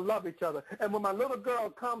interact and to love each other. And when my little girl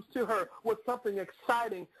comes to her with something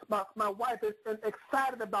exciting, my wife is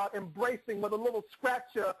excited about embracing with a little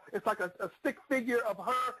scratcher. It's like a stick figure of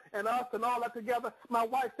her and us and all that together. My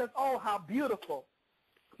wife says, oh, how beautiful.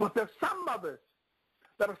 But there's some mothers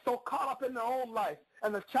that are so caught up in their own life,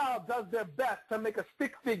 and the child does their best to make a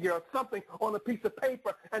stick figure or something on a piece of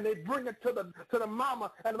paper, and they bring it to the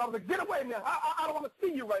mama, and the mama says, get away, man. I don't want to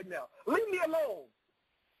see you right now. Leave me alone.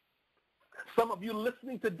 Some of you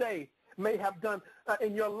listening today may have done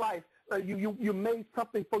in your life, you made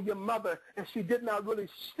something for your mother, and she did not really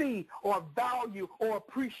see or value or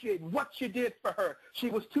appreciate what you did for her. She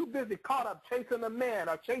was too busy caught up chasing a man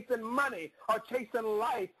or chasing money or chasing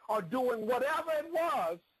life or doing whatever it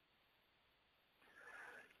was,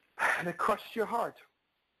 and it crushed your heart.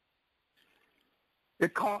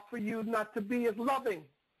 It called for you not to be as loving.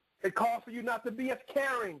 It called for you not to be as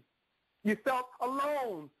caring. You felt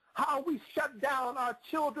alone. How we shut down our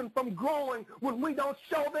children from growing when we don't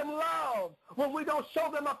show them love, when we don't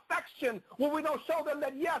show them affection, when we don't show them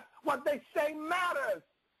that, yes, what they say matters.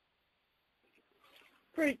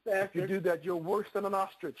 Preach, Pastor. If you do that, you're worse than an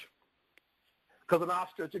ostrich. Because an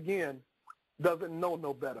ostrich, again, doesn't know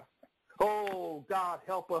no better. Oh, God,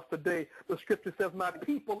 help us today. The scripture says, my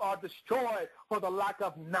people are destroyed for the lack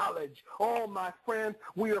of knowledge. Oh, my friends,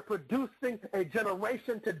 we are producing a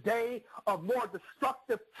generation today of more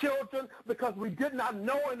destructive children because we did not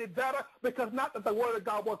know any better, because not that the word of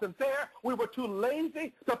God wasn't there. We were too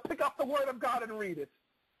lazy to pick up the word of God and read it.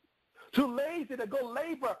 Too lazy to go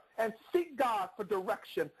labor and seek God for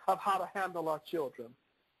direction of how to handle our children.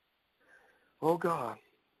 Oh, God,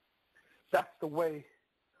 that's the way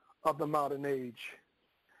of the modern age.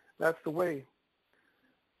 That's the way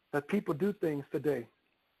that people do things today.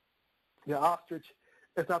 The ostrich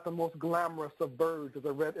is not the most glamorous of birds, as I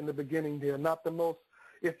read in the beginning there, not the most,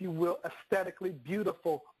 if you will, aesthetically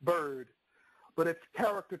beautiful bird, but its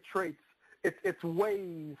character traits, its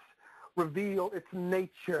ways reveal its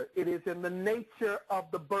nature. It is in the nature of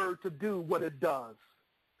the bird to do what it does.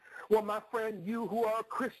 Well, my friend, you who are a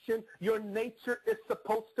Christian, your nature is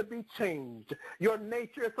supposed to be changed. Your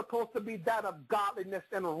nature is supposed to be that of godliness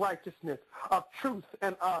and righteousness, of truth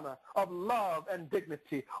and honor, of love and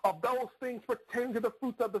dignity, of those things pertaining to the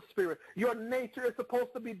fruits of the Spirit. Your nature is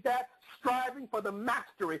supposed to be that, striving for the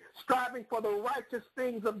mastery, striving for the righteous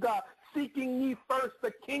things of God, seeking ye first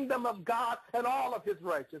the kingdom of God and all of his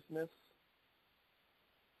righteousness.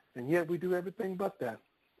 And yet we do everything but that.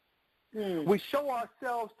 We show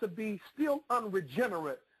ourselves to be still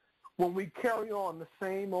unregenerate when we carry on the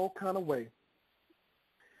same old kind of way.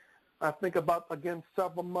 I think about, again,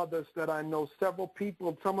 several mothers that I know, several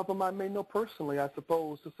people, some of them I may know personally, I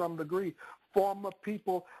suppose, to some degree, former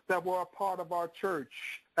people that were a part of our church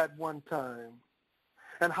at one time,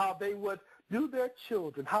 and how they would do their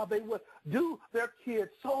children, how they would do their kids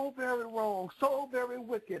so very wrong, so very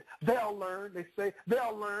wicked. They'll learn, they say,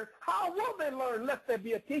 they'll learn. How will they learn unless they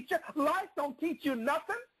be a teacher? Life don't teach you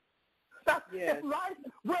nothing. If life,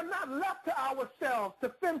 we're not left to ourselves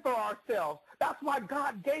to fend for ourselves. That's why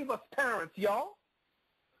God gave us parents, y'all.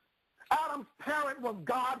 Adam's parent was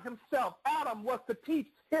God himself. Adam was to teach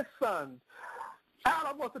his sons.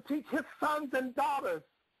 Adam was to teach his sons and daughters.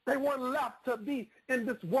 They weren't left to be in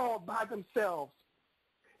this world by themselves.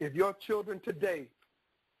 If your children today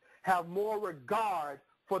have more regard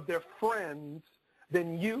for their friends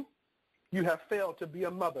than you have failed to be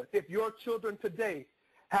a mother. If your children today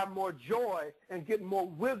have more joy and get more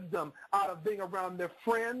wisdom out of being around their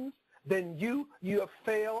friends than you have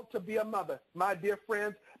failed to be a mother. My dear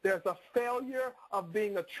friends, there's a failure of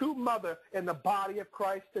being a true mother in the body of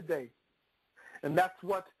Christ today. And that's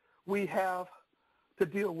what we have to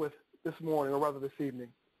deal with this morning, or rather this evening.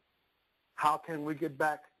 How can we get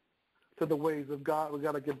back to the ways of God? We've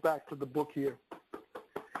got to get back to the book here.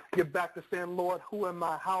 Get back to saying, Lord, who am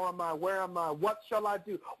I? How am I? Where am I? What shall I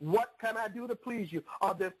do? What can I do to please you?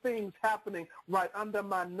 Are there things happening right under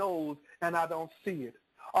my nose and I don't see it?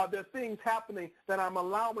 Are there things happening that I'm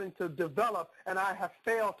allowing to develop and I have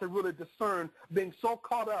failed to really discern, being so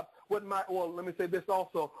caught up with my, well, let me say this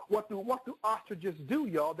also. What do ostriches do,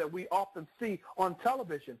 y'all, that we often see on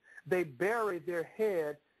television? They bury their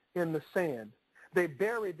head in the sand. They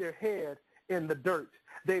bury their head in the dirt.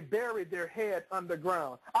 They bury their head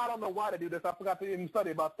underground. I don't know why they do this. I forgot to even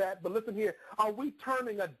study about that. But listen here. Are we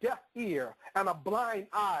turning a deaf ear and a blind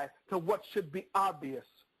eye to what should be obvious?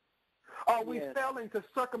 Are we failing to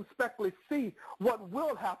circumspectly see what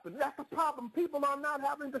will happen? That's the problem. People are not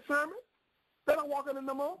having discernment. They're not walking in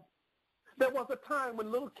the moon. There was a time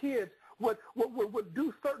when little kids would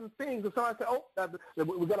do certain things, and somebody said, oh,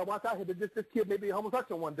 we got to watch out here. This kid may be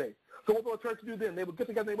homosexual one day. So what will the church do then? They would get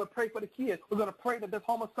together and they would pray for the kid. We're going to pray that this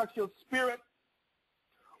homosexual spirit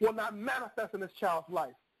will not manifest in this child's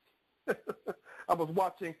life. I was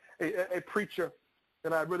watching a preacher,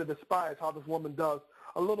 and I really despise how this woman does.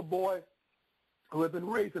 A little boy who had been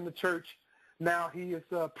raised in the church, now he is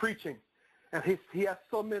preaching. And he has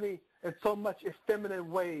so many and so much effeminate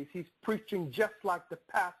ways. He's preaching just like the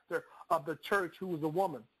pastor of the church, who was a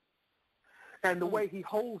woman. And the way he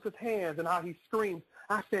holds his hands and how he screams,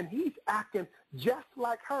 I said, he's acting just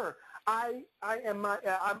like her. I'm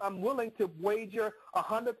willing to wager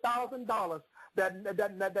 $100,000 that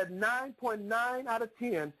 9.9 out of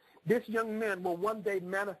 10, this young man will one day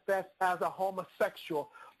manifest as a homosexual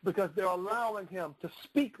because they're allowing him to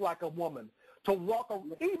speak like a woman, to walk,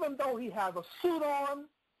 even though he has a suit on,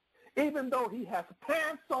 even though he has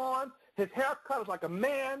pants on, his haircut is like a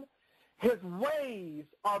man, his ways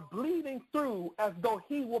are bleeding through as though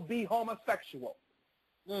he will be homosexual.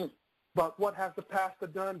 But what has the pastor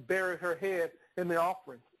done? Buried her head in the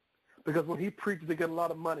offering. Because when he preaches, they get a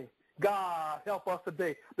lot of money. God help us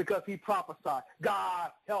today, because he prophesied.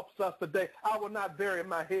 God helps us today. I will not bury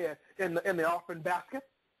my head in the offering basket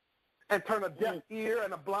and turn a deaf ear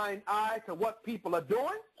and a blind eye to what people are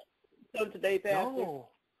doing. So today, Pastor. No.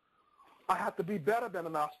 I have to be better than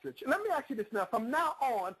an ostrich. And let me ask you this now. From now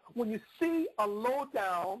on, when you see a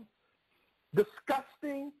low-down,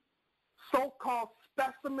 disgusting, so-called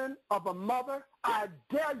specimen of a mother, I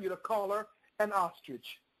dare you to call her an ostrich.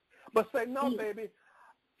 But say, no, baby,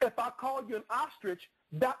 if I called you an ostrich,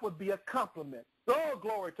 that would be a compliment. Oh,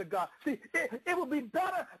 glory to God. See, it would be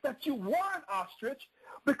better that you were an ostrich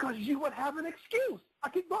because you would have an excuse. I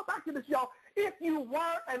keep going back to this, y'all. If you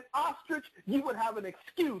were an ostrich, you would have an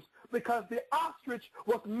excuse because the ostrich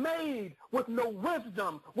was made with no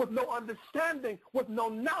wisdom, with no understanding, with no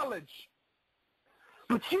knowledge.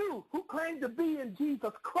 But you, who claim to be in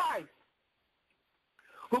Jesus Christ,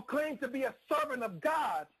 who claim to be a servant of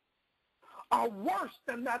God, are worse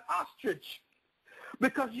than that ostrich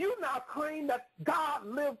because you now claim that God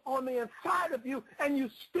lives on the inside of you and you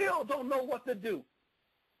still don't know what to do.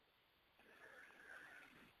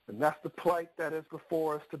 And that's the plight that is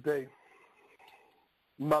before us today.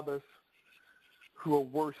 Mothers who are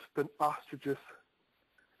worse than ostriches,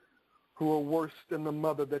 who are worse than the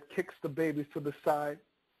mother that kicks the babies to the side,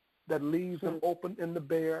 that leaves them open in the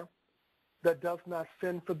bare, that does not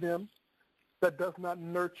fend for them, that does not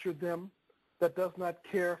nurture them, that does not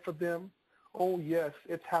care for them. Oh, yes,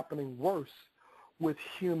 it's happening worse with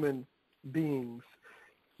human beings.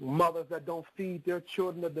 Mothers that don't feed their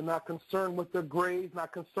children, that they're not concerned with their grades,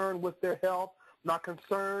 not concerned with their health, not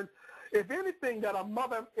concerned. If anything, that a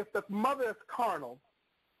mother, if the mother is carnal,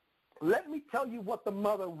 let me tell you what the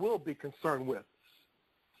mother will be concerned with.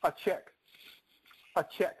 A check. A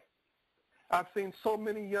check. I've seen so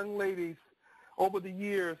many young ladies over the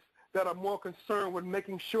years that are more concerned with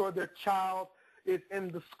making sure their child is in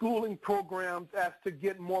the schooling programs as to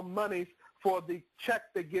get more money for the check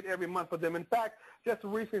they get every month for them. In fact, just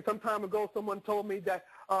recently, some time ago, someone told me that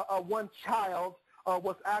one child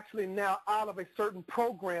was actually now out of a certain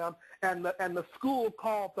program, and the school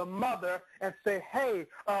called the mother and said, hey,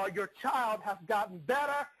 your child has gotten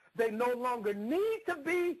better. They no longer need to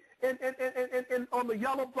be on the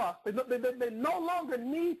yellow bus. They no longer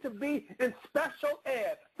need to be in special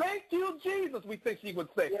ed. Thank you, Jesus, we think she would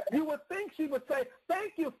say. You would think she would say,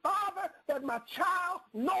 thank you, Father, that my child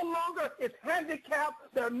no longer is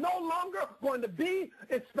handicapped. They're no longer going to be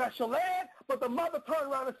in special ed. But the mother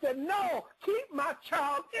turned around and said, no, keep my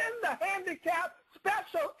child in the handicapped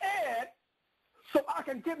special ed so I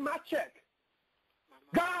can get my check.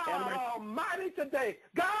 God Almighty today,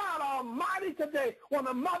 when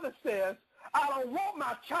a mother says, I don't want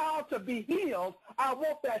my child to be healed, I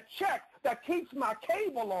want that check that keeps my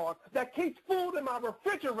cable on, that keeps food in my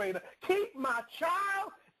refrigerator, keep my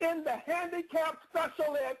child in the handicapped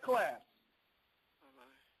special ed class.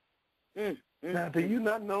 Now, do you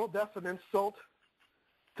not know that's an insult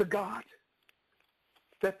to God?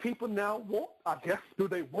 That people now want, I guess, do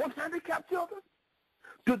they want handicapped children?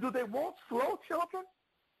 Do they want slow children?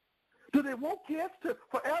 Do they want kids to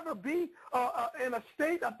forever be in a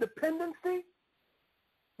state of dependency?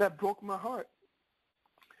 That broke my heart.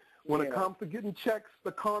 When it comes to getting checks,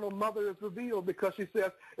 the carnal mother is revealed because she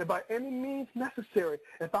says, if by any means necessary,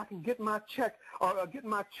 if I can get my check or get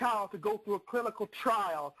my child to go through a clinical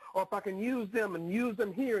trial, or if I can use them and use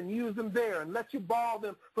them here and use them there and let you borrow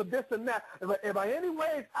them for this and that, if by any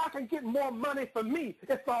ways I can get more money for me,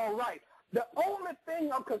 it's all right. The only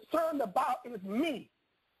thing I'm concerned about is me.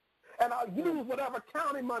 And I'll use whatever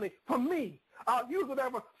county money for me. I'll use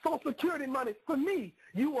whatever Social Security money for me.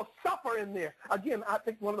 You will suffer in there. Again, I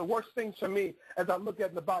think one of the worst things for me as I look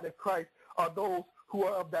at the body of Christ are those who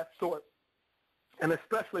are of that sort. And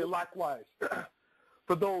especially likewise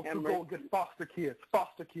for those who go and get foster kids.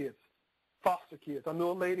 I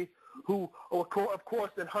know a lady who, of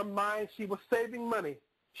course, in her mind, she was saving money.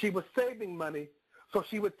 So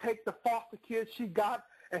she would take the foster kids she got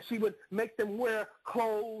and she would make them wear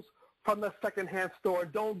clothes from the secondhand store.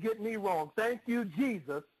 Don't get me wrong. Thank you,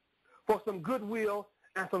 Jesus, for some goodwill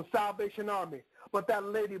and some Salvation Army. But that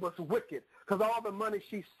lady was wicked because all the money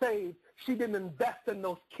she saved, she didn't invest in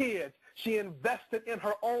those kids. She invested in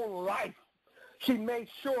her own life. She made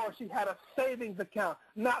sure she had a savings account,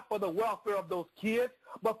 not for the welfare of those kids,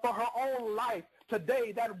 but for her own life.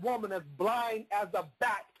 Today, that woman is blind as a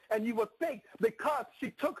bat. And you would think because she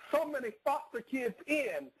took so many foster kids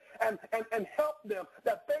in and helped them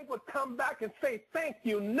that they would come back and say thank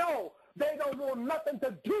you. No, they don't want nothing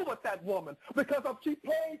to do with that woman because if she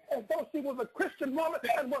played as though she was a Christian woman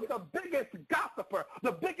and was the biggest gossiper,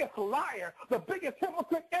 the biggest liar, the biggest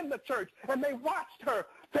hypocrite in the church, and they watched her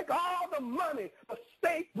take all the money the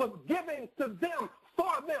state was giving to them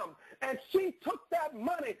for them, and she took that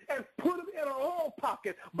money and put it in her own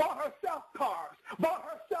pocket, bought herself cars, bought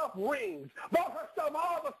herself rings, bought herself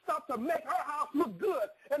all the stuff to make her house look good,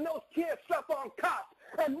 and those kids slept on cots,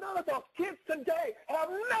 and none of those kids today have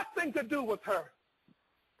nothing to do with her.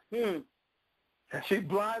 And she's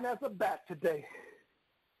blind as a bat today,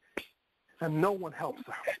 and no one helps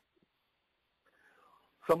her.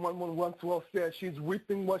 Someone once well said she's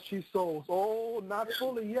reaping what she sows. Oh, not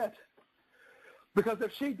fully yet. Because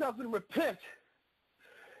if she doesn't repent,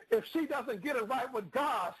 if she doesn't get it right with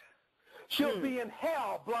God, she'll be in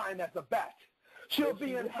hell blind as a bat. She'll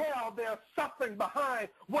be in hell there suffering behind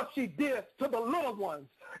what she did to the little ones.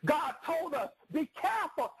 God told us, be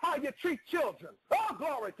careful how you treat children. Oh,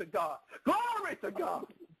 glory to God. Glory to God.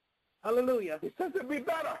 Hallelujah. He says it'd be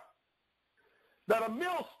better that a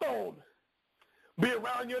millstone be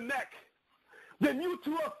around your neck than you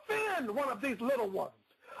to offend one of these little ones.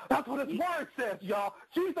 That's what his word says, y'all.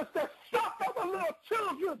 Jesus said, suffer the little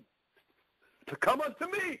children to come unto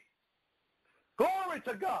me. Glory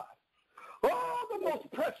to God. Oh, the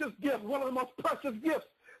most precious gift, one of the most precious gifts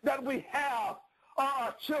that we have are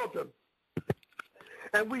our children.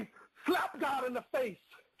 And we slap God in the face,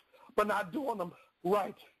 but not doing them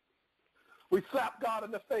right. We slap God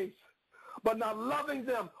in the face, but not loving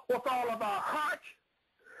them with all of our heart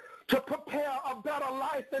to prepare a better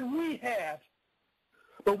life than we had.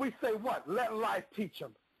 But we say what? Let life teach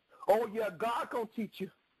them. Oh, yeah, God going to teach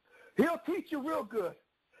you. He'll teach you real good.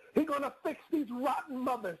 He's going to fix these rotten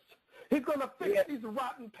mothers. He's going to fix these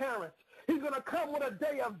rotten parents. He's going to come with a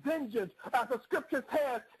day of vengeance. As the scripture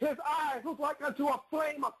says, his eyes look like unto a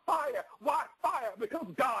flame of fire. Why fire? Because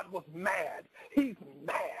God was mad. He's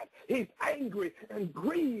mad. He's angry and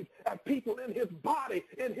grieved at people in his body,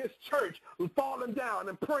 in his church, falling down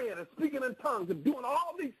and praying and speaking in tongues and doing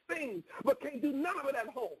all these things, but can't do none of it at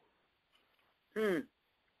home.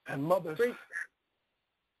 And mothers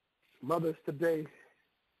today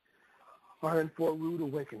are in for a rude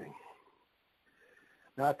awakening.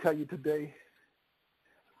 Now, I tell you today,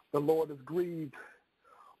 the Lord is grieved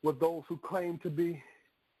with those who claim to be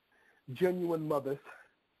genuine mothers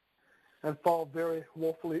and fall very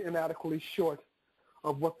woefully, inadequately short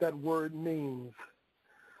of what that word means,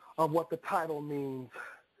 of what the title means,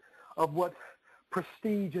 of what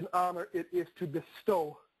prestige and honor it is to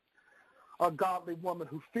bestow a godly woman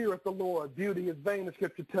who feareth the Lord. Beauty is vain, the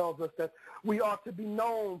scripture tells us, that we ought to be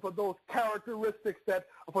known for those characteristics that,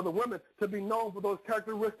 for the women, to be known for those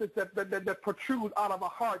characteristics that protrude out of a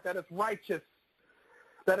heart that is righteous,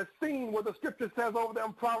 that is seen where the scripture says over there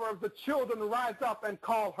in Proverbs, the children rise up and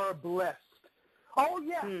call her blessed. Oh,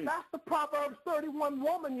 yes, that's the Proverbs 31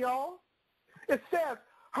 woman, y'all. It says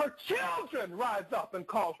her children rise up and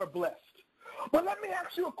call her blessed. But let me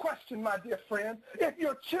ask you a question, my dear friend. If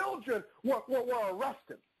your children were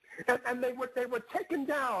arrested and they were taken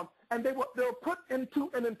down and they were put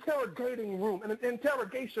into an interrogation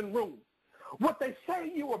room, would they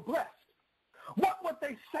say you were blessed? What would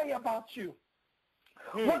they say about you?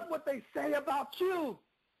 What would they say about you?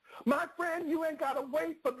 My friend, you ain't got to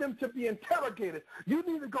wait for them to be interrogated. You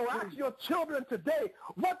need to go ask your children today,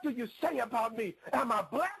 what do you say about me? Am I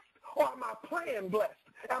blessed or am I playing blessed?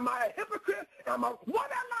 Am I a hypocrite?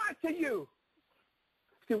 What am I to you?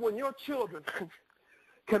 See, when your children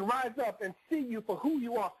can rise up and see you for who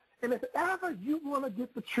you are, and if ever you want to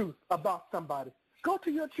get the truth about somebody, go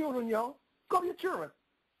to your children, y'all. Go to your children.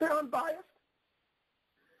 They're unbiased.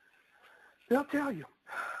 They'll tell you.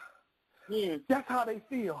 That's how they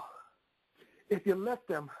feel. If you let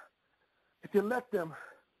them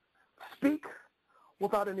speak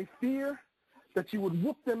without any fear that you would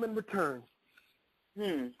whoop them in return.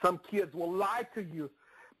 Some kids will lie to you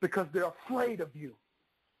because they're afraid of you.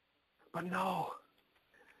 But no.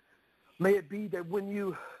 May it be that when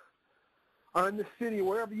you are in the city,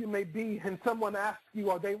 wherever you may be, and someone asks you,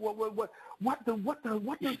 what do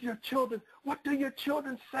your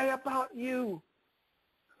children say about you?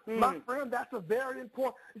 My friend, that's a very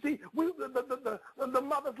important. See, the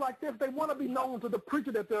mothers like this, they want to be known to the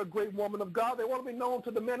preacher that they're a great woman of God. They want to be known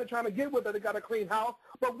to the men they're trying to get with that they got a clean house.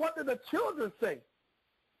 But what do the children say?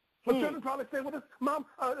 The children probably say, the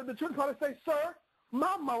children probably say, sir,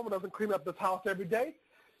 my mama doesn't clean up this house every day.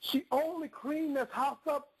 She only cleaned this house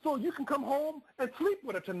up so you can come home and sleep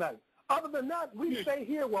with her tonight. Other than that, we stay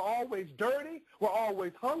here. We're always dirty. We're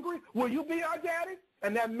always hungry. Will you be our daddy?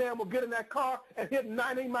 And that man will get in that car and hit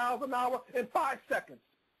 90 miles an hour in 5 seconds.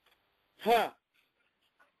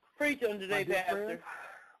 Preach on today, Pastor. Friend,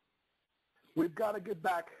 we've got to get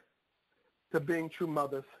back to being true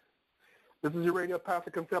mothers. This is your radio pastor,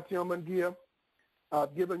 Concepción Munguia,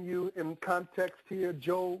 giving you in context here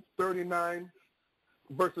Job 39,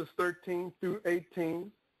 verses 13 through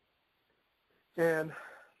 18. And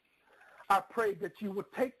I pray that you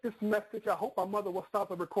would take this message. I hope my mother will stop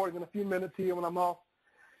the recording in a few minutes here when I'm off.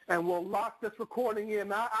 And we'll lock this recording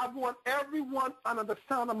in. I want everyone under the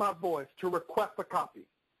sound of my voice to request a copy.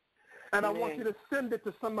 And I want you to send it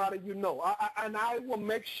to somebody you know. And I will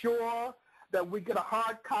make sure that we get a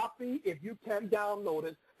hard copy if you can download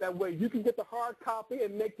it. That way you can get the hard copy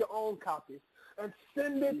and make your own copies. And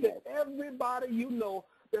send it to everybody you know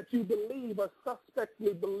that you believe or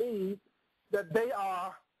suspectly believe that they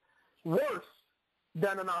are worse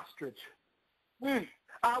than an ostrich.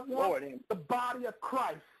 I want the body of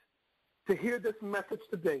Christ to hear this message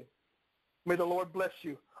today. May the Lord bless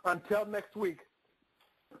you. Until next week.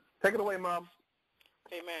 Take it away, Mom.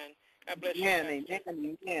 Amen. God bless you. Amen.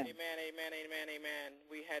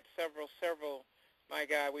 We had several, my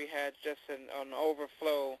God, we had just an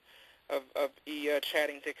overflow of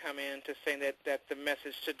chatting to come in to say that the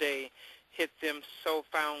message today hit them so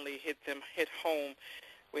profoundly, hit home.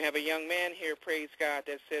 We have a young man here, praise God,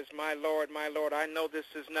 that says, my Lord, I know this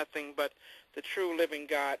is nothing but the true living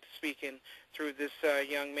God speaking through this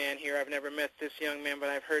young man here. I've never met this young man, but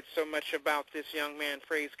I've heard so much about this young man,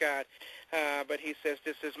 praise God. But he says,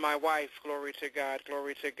 this is my wife, glory to God,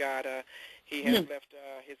 glory to God. He has left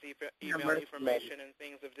his email information and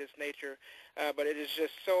things of this nature. But it is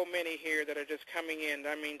just so many here that are just coming in,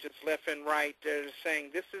 I mean, just left and right. They're just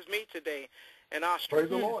saying, this is me today. An ostrich.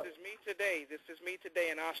 This is me today. This is me today,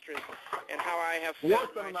 an ostrich, and how I have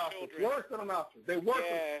felt my children. Worse than an ostrich. They worse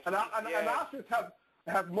than an ostrich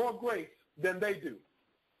has more grace than they do.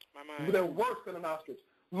 They're worse than an ostrich.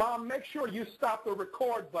 Mom, make sure you stop the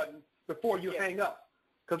record button before you hang up,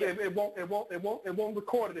 because it won't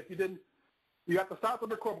record it if you didn't. You have to stop the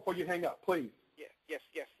record before you hang up, please. Yes.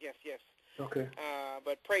 Okay.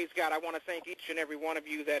 But praise God, I want to thank each and every one of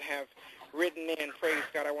you that have written in. Praise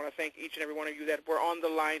God, I want to thank each and every one of you that were on the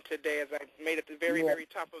line today, as I made at the very, very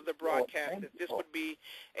top of the broadcast, that this would be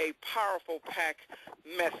a powerful pack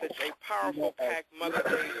message, a powerful pack Mother's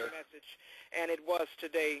Day message. And it was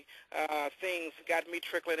today. Things got me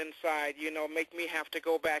trickling inside, make me have to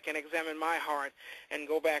go back and examine my heart and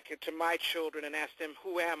go back to my children and ask them,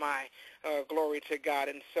 who am I? Glory to God.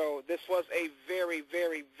 And so this was a very,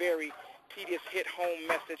 very, very tedious hit-home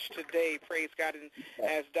message today, praise God. And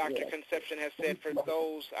as Dr. Conception has said, for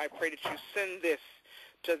those, I pray that you send this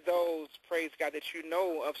to those, praise God, that you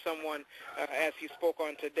know of someone as he spoke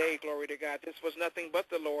on today, glory to God. This was nothing but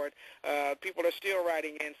the Lord. People are still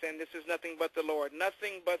writing in saying this is nothing but the Lord,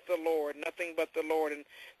 nothing but the Lord, nothing but the Lord. And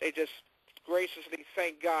they just graciously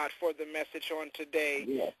thank God for the message on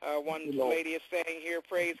today. One lady is saying here,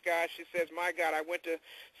 praise God, she says, my God, I went to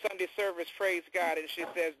Sunday service, praise God, and she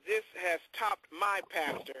says, this has topped my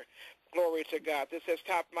pastor. Glory to God. This has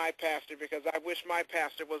topped my pastor because I wish my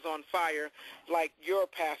pastor was on fire like your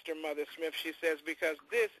pastor, Mother Smith, she says, because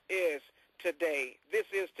this is today. This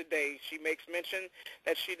is today. She makes mention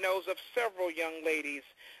that she knows of several young ladies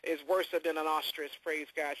is worse than an ostrich, praise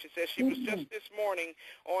God. She says she was just this morning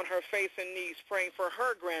on her face and knees praying for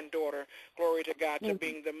her granddaughter, glory to God, to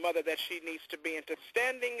being the mother that she needs to be and to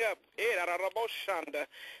standing up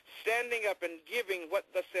and giving what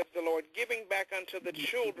thus says the Lord, giving back unto the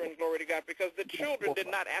children, glory to God, because the children did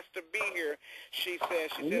not ask to be here, she says.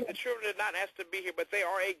 She says the children did not ask to be here, but they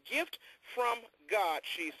are a gift from God,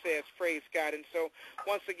 she says, praise God. And so,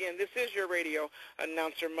 once again, this is your radio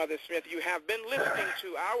announcer, Mother Smith. You have been listening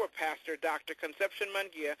to our pastor, Dr. Concepción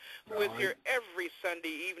Munguia, who is here every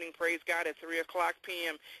Sunday evening, praise God, at 3 o'clock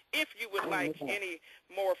p.m. If you would like any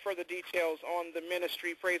more further details on the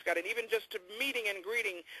ministry, praise God, and even just to meeting and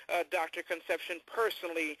greeting Dr. Conception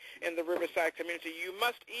personally in the Riverside community, you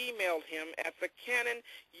must email him at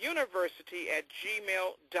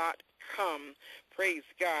thecannonuniversity@gmail.com. Praise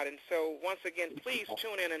God. And so, once again, please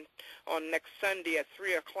tune in on next Sunday at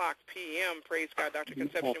 3 o'clock p.m. Praise God. Dr.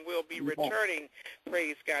 Conception will be returning.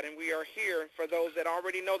 Praise God. And we are here for those that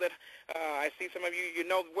already know that. I see some of you, you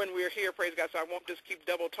know when we're here, praise God, so I won't just keep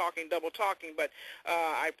double talking, but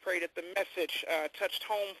I pray that the message touched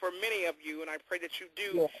home for many of you, and I pray that you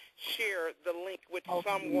do share the link with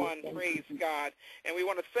someone, praise God. And we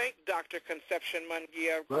want to thank Dr. Concepción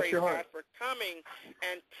Munguia, praise God, for coming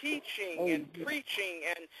and teaching and preaching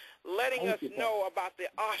and letting us know about the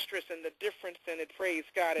ostrich and the difference in it, praise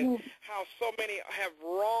God, and how so many have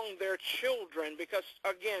wronged their children because,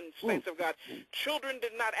 again, saints of God, children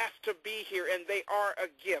did not ask to be here, and they are a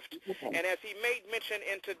gift. And as he made mention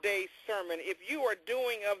in today's sermon, if you are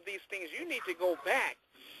doing of these things, you need to go back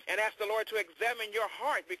and ask the Lord to examine your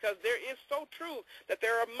heart, because there is so true that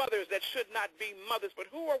there are mothers that should not be mothers. But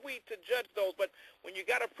who are we to judge those? But when you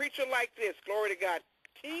got a preacher like this, glory to God,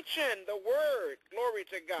 teaching the word, glory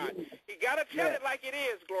to God, he got to tell it like it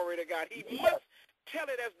is, glory to God. He must tell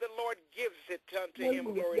it as the Lord gives it unto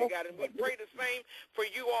him, glory to God. And we pray the same for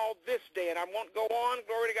you all this day. And I won't go on,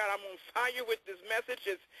 glory to God. I'm on fire with this message.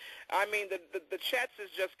 The chats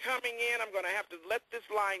is just coming in. I'm going to have to let this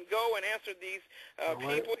line go and answer these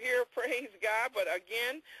people here, praise God. But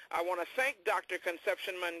again, I want to thank Dr.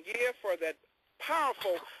 Concepción Munguia for that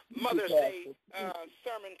powerful Mother's Day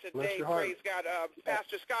sermon today, praise God.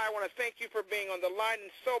 Pastor Sky, I want to thank you for being on the line, and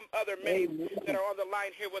so other many that are on the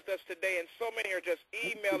line here with us today, and so many are just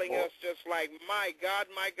emailing us just like, my God,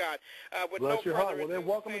 my God. With no further ado, they're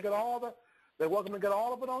welcome to get all of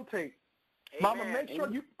it on tape. Amen. Mama, make sure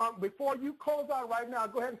you, before you close out right now,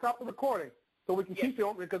 go ahead and stop the recording so we can keep it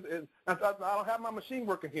on, because I don't have my machine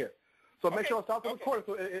working here. So make sure I stop the recording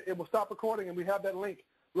so it will stop recording, and we have that link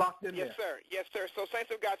locked in there. Yes, sir. Yes, sir. So, saints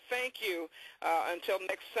of God, thank you. Until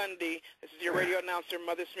next Sunday, this is your radio announcer,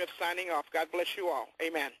 Mother Smith, signing off. God bless you all.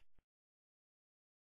 Amen.